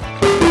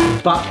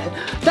 But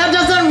that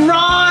doesn't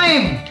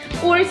rhyme!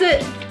 Or is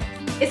that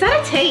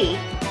a T?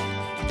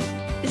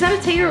 Is that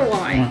a T or a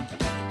Y?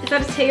 Is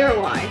that a T or a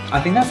Y? I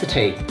think that's a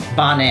T.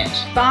 Barnett.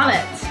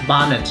 Barnet.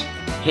 Barnett.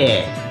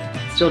 Hair.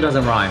 Still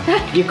doesn't rhyme.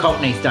 You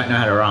Cockneys don't know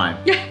how to rhyme.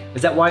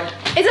 Is that why?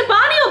 Is it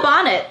Barney or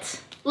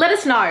Barnet? Let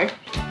us know.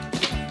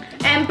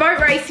 And boat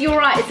race, you're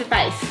right, it's a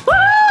face.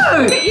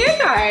 Woo! Look at you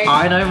go.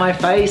 I know my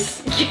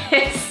face.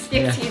 Yes,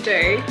 you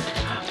do.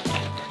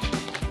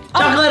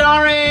 Chocolate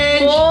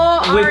orange!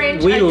 More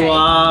orange. We okay.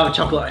 love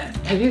chocolate.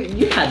 Have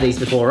you had these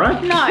before,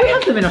 right? No. We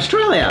have them in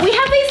Australia. We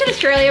have these in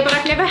Australia, but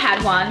I've never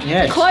had one.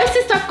 Yeah. The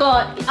closest I've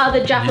got are the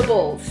Jaffa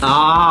balls.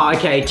 Ah,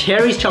 okay.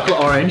 Terry's chocolate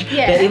orange.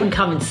 Yeah. They even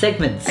come in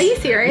segments. Are you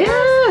serious?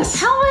 Yes.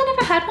 How have I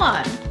never had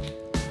one?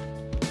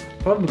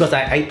 Probably because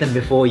I ate them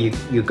before you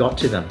got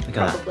to them. Look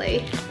at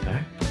Probably.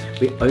 that.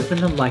 We open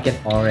them like an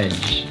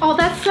orange. Oh,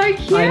 that's so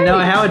cute. I know.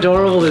 How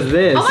adorable is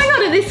this? Oh my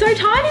God, and they're so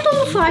tiny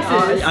little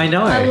slices. I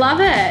know. I love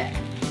it.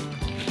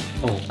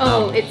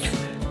 Oh, It's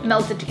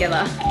melted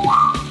together.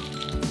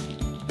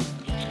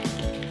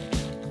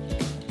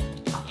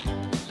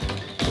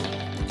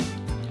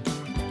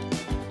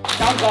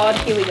 Oh God,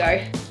 here we go.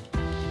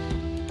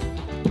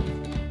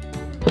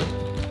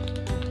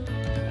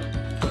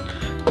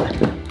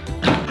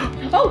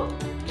 Oh,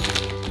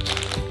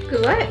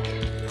 good work.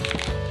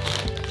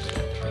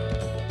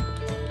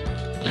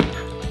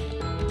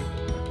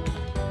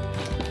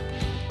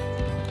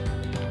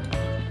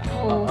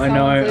 Oh, I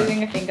know. someone's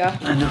losing a finger.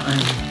 I know.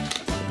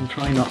 I'm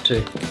trying not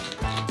to.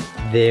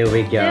 There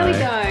we go. There we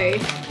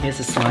go. Here's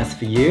a slice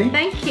for you.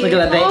 Thank you. Look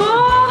at that.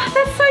 Oh,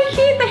 that's so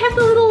cute. They have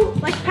the little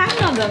like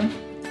pattern on them.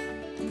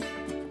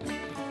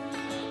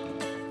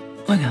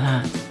 Look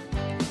at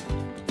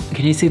that.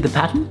 Can you see the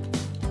pattern?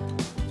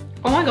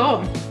 Oh my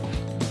God.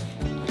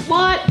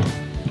 What?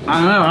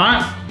 I know,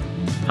 right?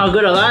 How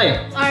good are they?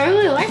 I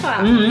really like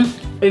that.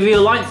 If you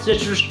like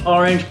citrus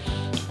orange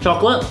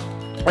chocolate,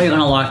 are you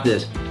gonna like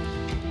this?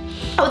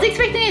 I was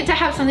expecting it to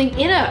have something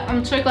in it.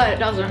 I'm so glad it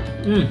doesn't.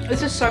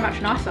 It's just so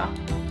much nicer.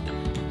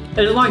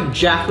 It's like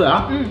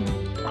Jaffa,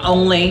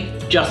 only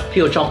just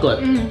pure chocolate,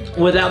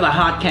 without the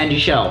hard candy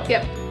shell.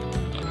 Yep.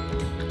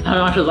 How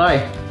nice are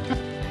they?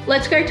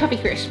 Let's go Toffee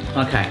Crisp.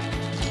 Okay,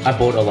 I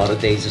bought a lot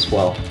of these as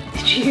well.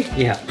 Did you?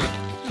 Yeah,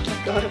 Oh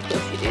my God, of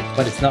course you did.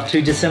 but it's not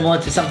too dissimilar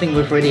to something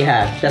we've already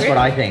had. That's what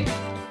I think.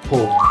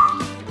 Cool.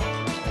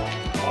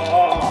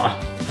 Oh.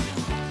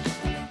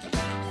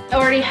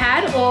 Already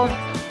had or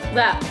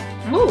that?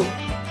 Ooh,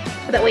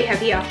 that we have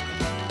here.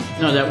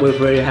 No, that we've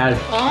already had.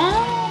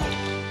 Oh.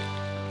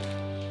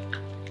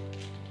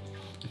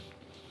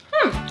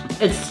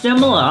 It's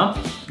similar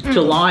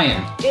to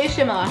Lion. It is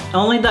similar.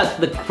 Only that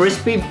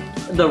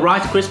the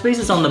Rice Krispies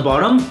is on the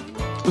bottom,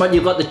 but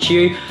you've got the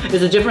chew.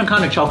 It's a different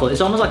kind of chocolate.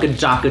 It's almost like a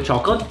darker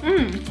chocolate.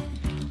 I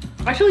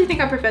actually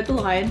think I preferred the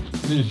Lion.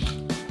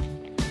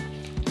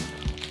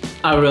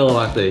 I really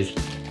like these.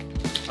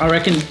 I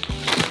reckon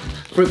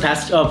fruit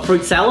salad?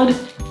 Fruit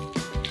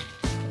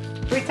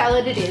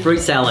salad it is. Fruit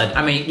salad.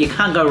 I mean, you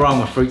can't go wrong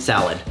with fruit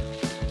salad.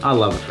 I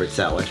love a fruit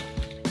salad.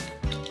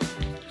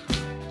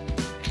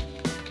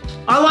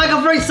 I like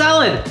a fruit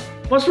salad!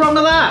 What's wrong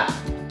with that?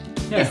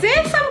 Yeah. Is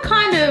there some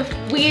kind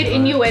of weird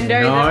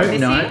innuendo that I'm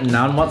missing? No,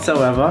 none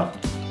whatsoever.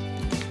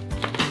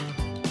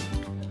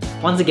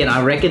 Once again,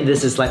 I reckon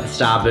this is like the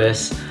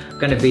Starburst.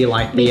 Gonna be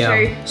like Me the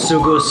too.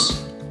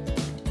 Sugus.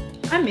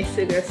 I miss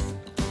Sugus.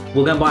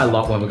 We're gonna buy a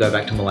lot when we go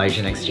back to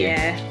Malaysia next year.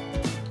 Yeah.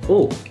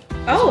 Oh,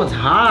 this one's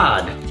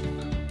hard.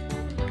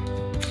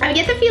 I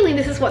get the feeling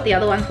this is what the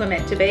other ones were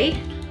meant to be.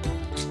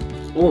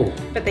 Oh.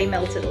 But they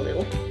melted a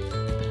little.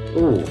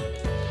 Ooh.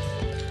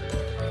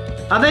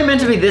 Are they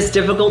meant to be this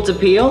difficult to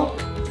peel?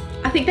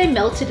 I think they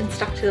melted and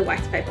stuck to the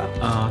wax paper.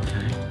 Oh,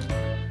 okay.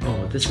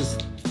 Oh, this is...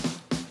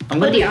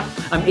 I'm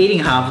eating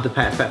half of the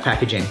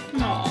packaging.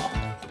 Aww.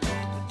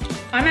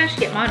 I managed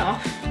to get mine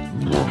off.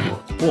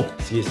 Oh,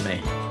 excuse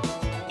me.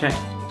 Okay.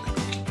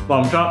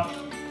 Bottom top.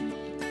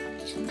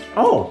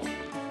 Oh.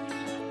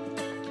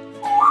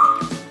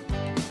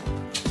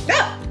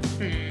 Ah.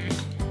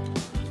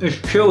 It's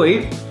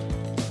chewy.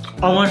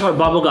 Almost like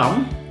bubble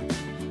gum.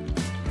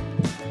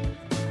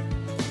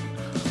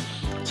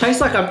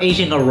 Tastes like I'm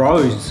eating a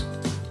rose.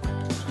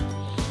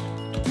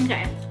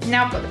 Okay,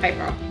 now I've got the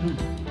paper off.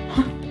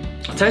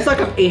 Tastes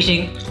like I'm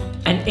eating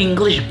an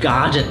English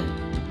garden.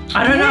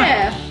 I don't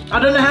know. I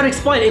don't know how to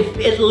explain it.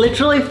 It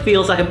literally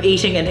feels like I'm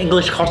eating an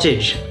English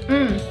cottage.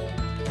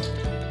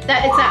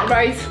 It's that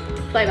rose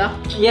flavour.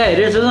 Yeah, it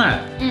is, isn't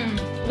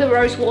it? The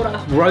rose water.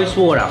 Rose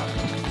water.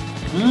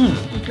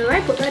 Do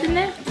I put that in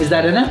there? Is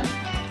that in it?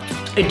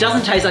 It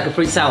doesn't taste like a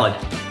fruit salad.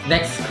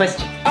 Next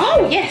question.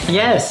 Oh, yes.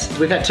 Yes,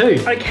 we've had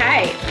 2.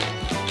 Okay.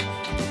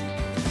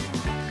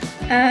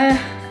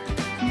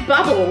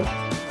 Bubble.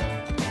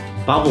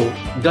 Bubble.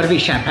 Gotta be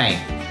champagne.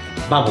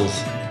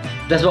 Bubbles.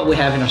 That's what we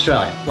have in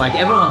Australia. Like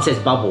everyone says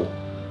bubble.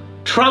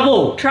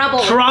 Trouble. Trouble.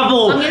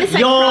 Trouble. I'm gonna say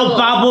Your trouble.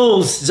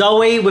 Bubbles.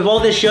 Zoe, with all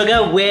this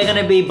sugar, we're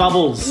gonna be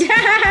bubbles.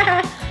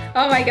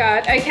 Oh my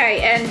god.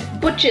 Okay,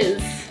 and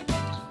butchers.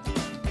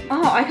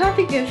 Oh, I can't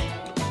think of...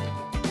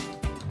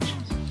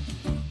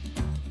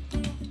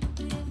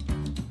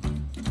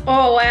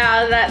 Oh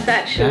wow,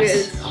 that sugar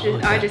is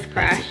I just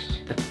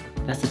crashed.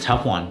 That's a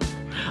tough one.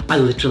 I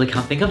literally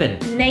can't think of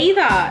it. Neither.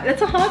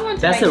 That's a hard one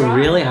to That's make a right.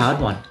 really hard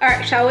one.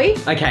 Alright, shall we?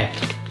 Okay.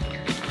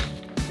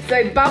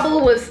 So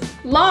bubble was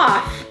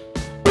laugh.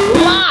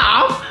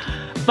 Laugh?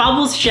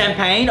 Bubbles,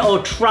 champagne, or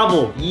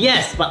trouble?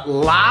 Yes, but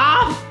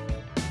laugh?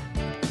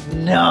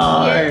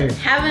 No. Yeah.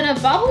 Having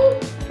a bubble?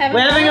 We're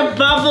having a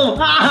bubble.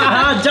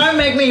 Don't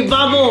make me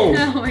bubble.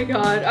 Oh my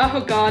god. Oh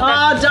god.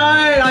 Oh,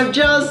 don't. I've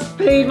just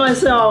peed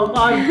myself.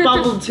 I've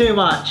bubbled too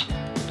much.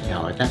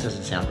 No, that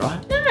doesn't sound right.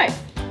 No.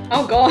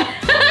 Oh god.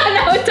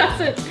 No, it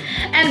doesn't.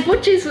 And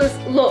butchers was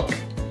look.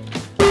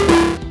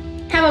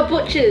 How are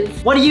butchers?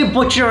 What are you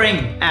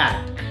butchering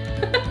at?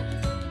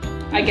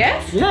 I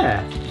guess.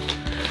 Yeah.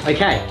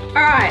 Okay.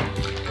 Alright.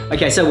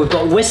 Okay, so we've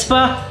got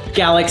Wispa,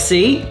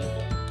 Galaxy.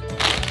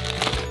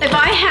 If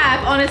I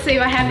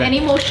have any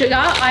more sugar,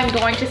 I'm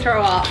going to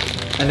throw up.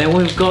 And then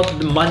we've got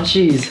the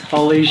munchies.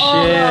 Holy shit.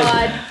 Oh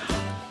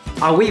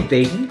god. Are we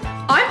beaten?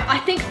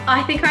 I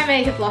think I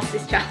may have lost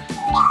this challenge.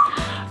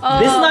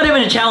 This is not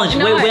even a challenge.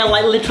 No. We're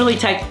like literally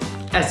take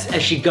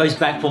as she goes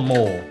back for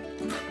more.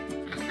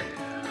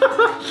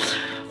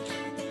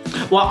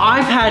 Well,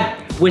 I've had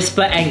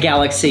Wispa and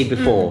Galaxy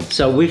before,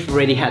 so we've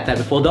already had that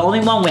before. The only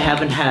one we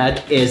haven't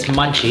had is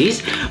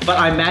Munchies, but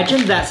I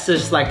imagine that's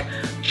just like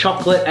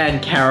chocolate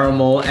and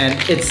caramel, and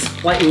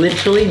it's like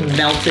literally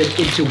melted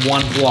into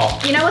one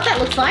block. You know what that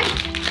looks like?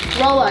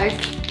 Rolo.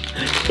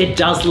 It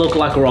does look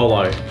like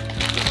Rolo.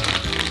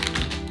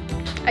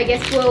 I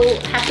guess we'll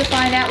have to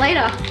find out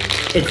later.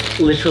 It's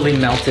literally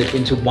melted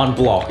into one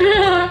block.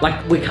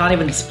 Like we can't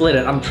even split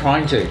it. I'm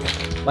trying to.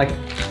 Like,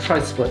 try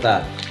to split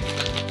that.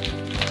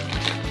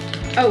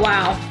 Oh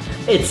wow.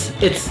 It's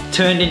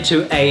turned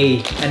into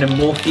an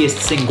amorphous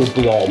single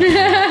blob.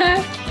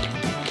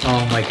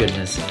 Oh my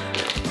goodness.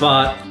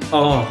 But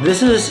oh,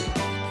 this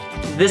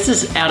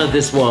is out of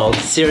this world.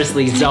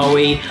 Seriously,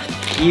 Zoe,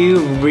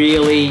 you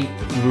really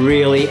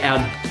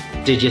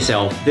outdid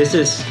yourself. This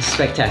is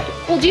spectacular.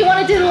 Well, do you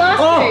want to do the last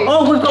two?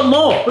 Oh, we've got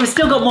more. We've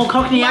still got more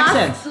Cockney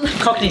accents.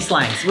 Cockney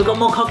slangs. We've got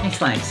more Cockney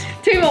slangs.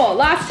 2 more,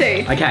 last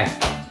 2. Okay.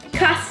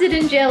 Custard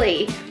and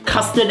jelly.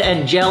 Custard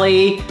and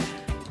jelly.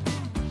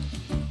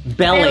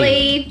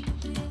 Belly.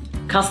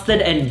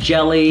 Custard and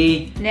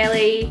jelly.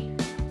 Nelly.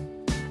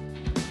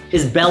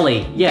 Is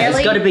belly. Yeah, Belly?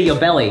 It's got to be your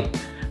belly.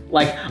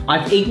 Like,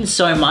 I've eaten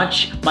so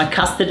much, my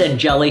custard and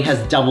jelly has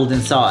doubled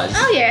in size.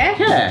 Oh yeah.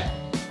 Yeah.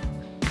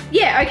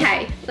 Yeah,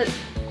 okay.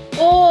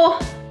 Or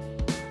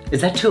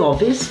Is that too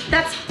obvious?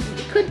 it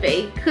could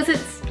be, because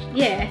it's,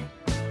 yeah.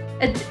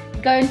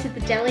 Go into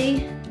the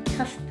deli,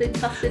 custard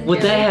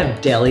Would jelly. they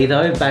have deli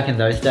though, back in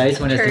those days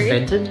when it's True.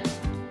 invented?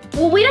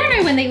 Well, we don't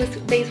know when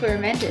these were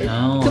invented.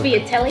 No. Could be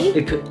a telly.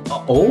 It could,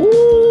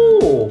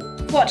 oh!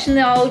 Watching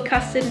the old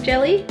custard and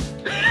jelly.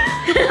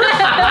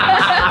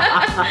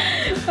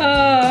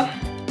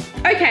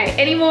 Okay,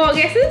 any more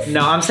guesses?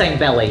 No, I'm saying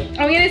belly.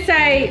 I'm gonna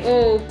say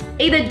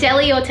either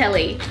deli or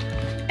telly.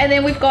 And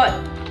then we've got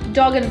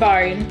dog and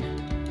bone.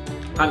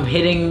 I'm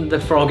hitting the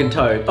frog and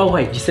toad. Oh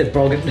wait, you said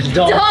frog and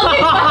dog. Dog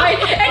and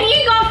bone! And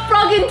you got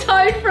frog and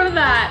toad from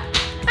that.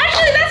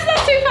 Actually, that's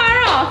not too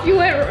far off. You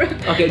went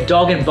Okay,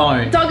 dog and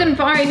bone. Dog and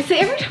bone. See,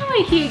 every time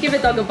I hear give a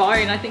dog a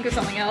bone, I think of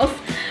something else.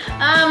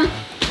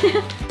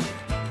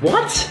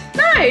 What?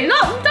 No,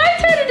 don't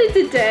turn it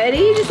into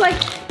dirty. Just like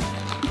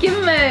give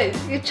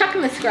him chuck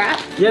him a scrap.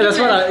 Yeah, that's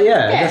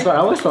that's what I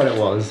always thought it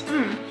was.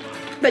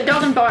 But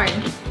dog and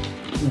bone.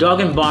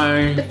 Dog and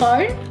bone. The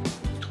phone?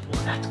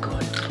 Oh, that's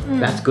good.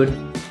 That's good.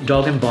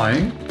 Dog and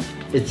bone.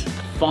 It's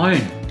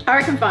phone. I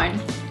reckon phone.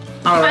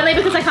 Only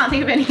because I can't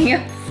think of anything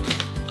else.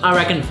 I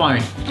reckon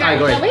phone. I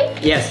agree. Shall we?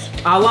 Yes.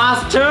 Our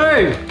last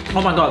two.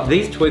 Oh my god,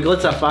 these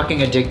twiglets are fucking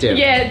addictive.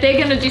 Yeah, they're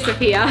gonna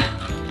disappear.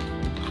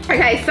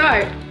 Okay,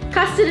 so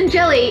custard and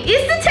jelly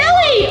is the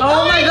telly.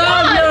 Oh my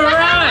god, you're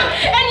right.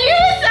 And you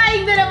were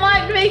saying that it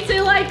might be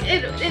too like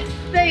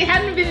they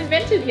hadn't been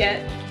invented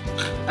yet.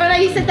 Oh no,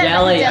 you said that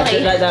about the jelly. I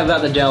said that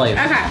about the jelly.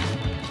 Okay.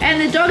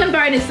 And the dog and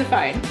bone is the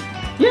phone.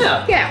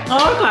 Yeah. Yeah.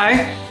 Oh,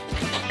 okay.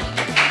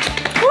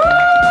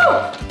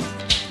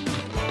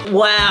 Woo!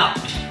 Wow.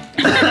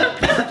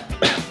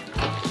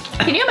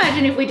 Can you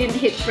imagine if we didn't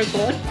hit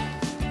record?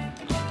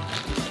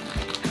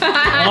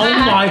 Oh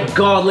my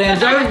god,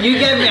 Leandro, you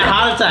gave me a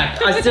heart attack.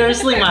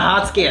 Seriously, my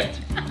heart skipped.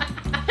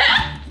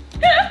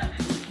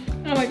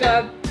 Oh my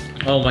god.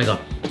 Oh my god.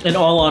 In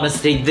all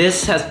honesty,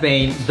 this has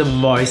been the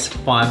most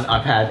fun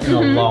I've had in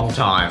a long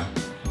time.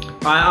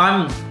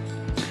 I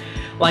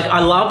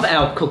love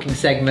our cooking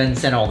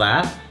segments and all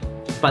that,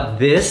 but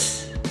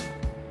this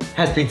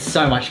has been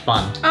so much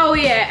fun. Oh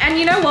yeah, and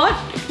you know what?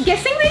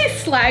 Guessing these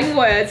slang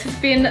words has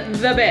been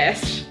the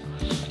best.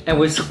 And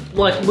we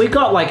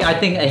got I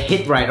think a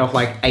hit rate of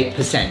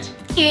 8%.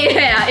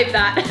 Yeah, if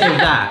that. If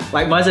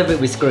that. Most of it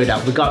we screwed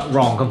up. We got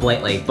wrong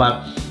completely,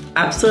 but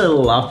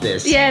absolutely love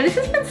this. Yeah, this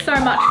has been so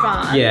much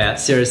fun. Yeah,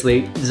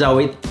 seriously.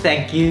 Zoe,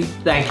 thank you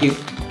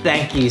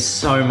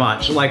so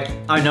much.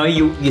 I know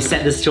you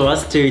sent this to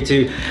us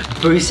to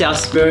boost our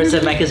spirits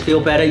and make us feel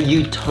better.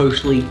 You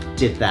totally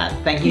did that.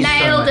 Thank you so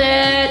much. Nailed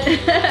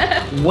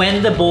it.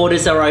 When the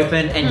borders are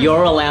open and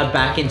you're allowed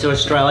back into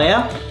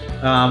Australia,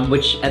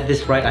 which at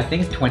this rate, I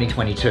think is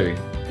 2022.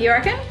 You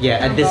reckon? Yeah,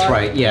 at this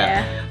rate,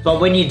 yeah. But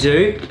when you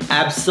do,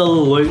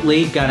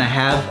 absolutely gonna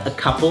have a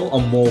couple or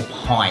more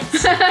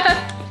pints.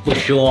 For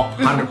sure,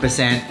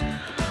 100%.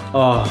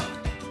 Oh,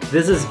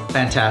 this is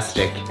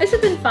fantastic. This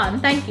has been fun.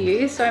 Thank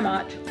you so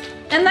much.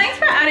 And thanks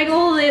for adding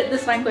all the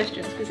slang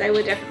questions because they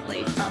were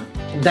definitely fun.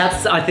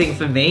 That's, I think,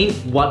 for me,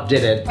 what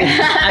did it. It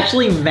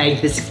actually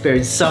made this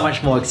experience so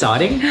much more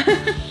exciting.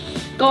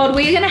 God,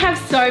 we're gonna have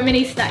so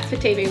many snacks for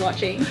TV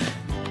watching.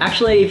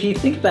 Actually, if you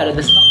think about it,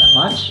 there's not that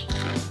much.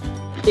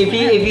 If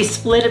you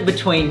split it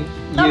between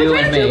you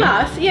and me, two of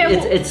us, yeah,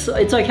 it's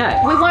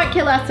okay. We won't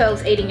kill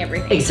ourselves eating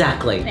everything.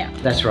 Exactly. Yeah.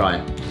 That's right.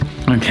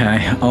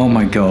 Okay. Oh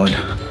my god,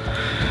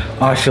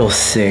 I feel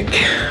sick.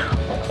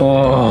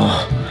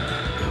 Oh,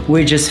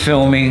 we're just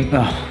filming.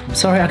 Oh,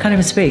 sorry, I can't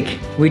even speak.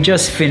 We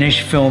just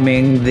finished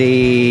filming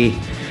the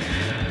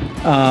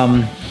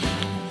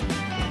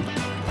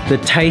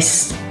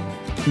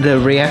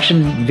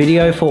reaction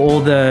video for all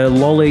the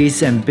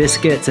lollies and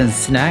biscuits and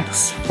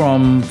snacks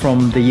from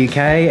the UK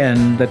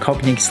and the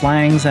Cockney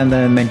slangs and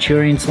the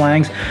Manchurian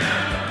slangs.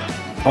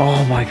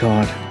 Oh my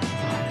god,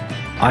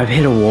 I've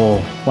hit a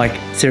wall.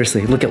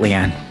 Seriously, look at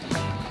Leanne.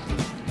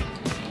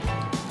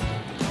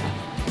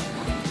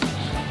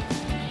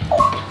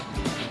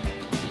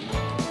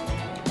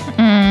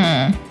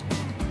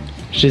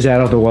 She's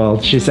out of the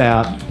world. She's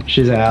out.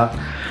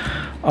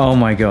 Oh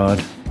my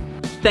god.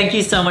 Thank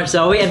you so much,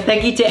 Zoe, and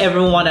thank you to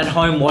everyone at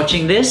home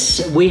watching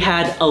this. We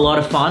had a lot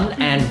of fun,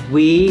 and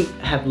we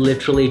have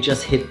literally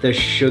just hit the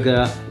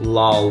sugar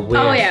lull.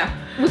 Oh yeah,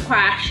 we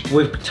crashed.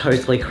 We've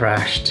totally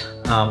crashed.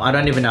 I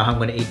don't even know how I'm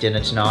gonna eat dinner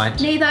tonight.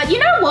 Neither. You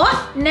know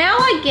what? Now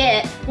I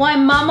get why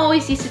Mum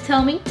always used to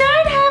tell me,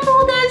 don't have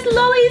all those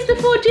lollies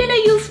before dinner,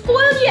 you'll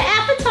spoil your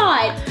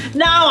appetite.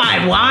 No,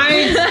 I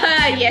won't!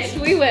 Yes,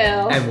 we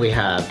will. And we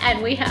have.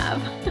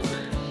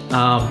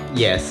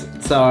 Yes.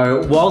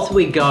 So whilst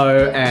we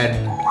go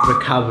and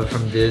recover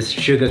from this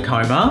sugar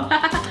coma,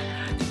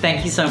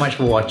 thank you so much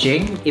for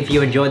watching. If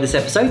you enjoyed this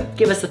episode,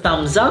 give us a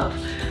thumbs up.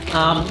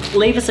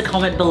 Leave us a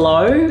comment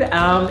below.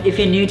 If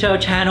you're new to our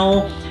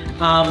channel,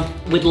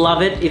 we'd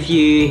love it if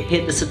you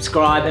hit the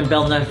subscribe and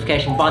bell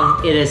notification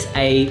button. It is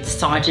a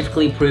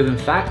scientifically proven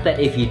fact that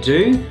if you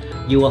do,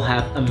 you will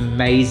have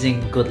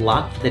amazing good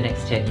luck for the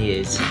next 10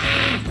 years.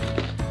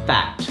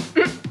 Fact.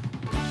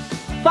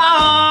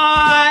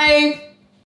 Bye!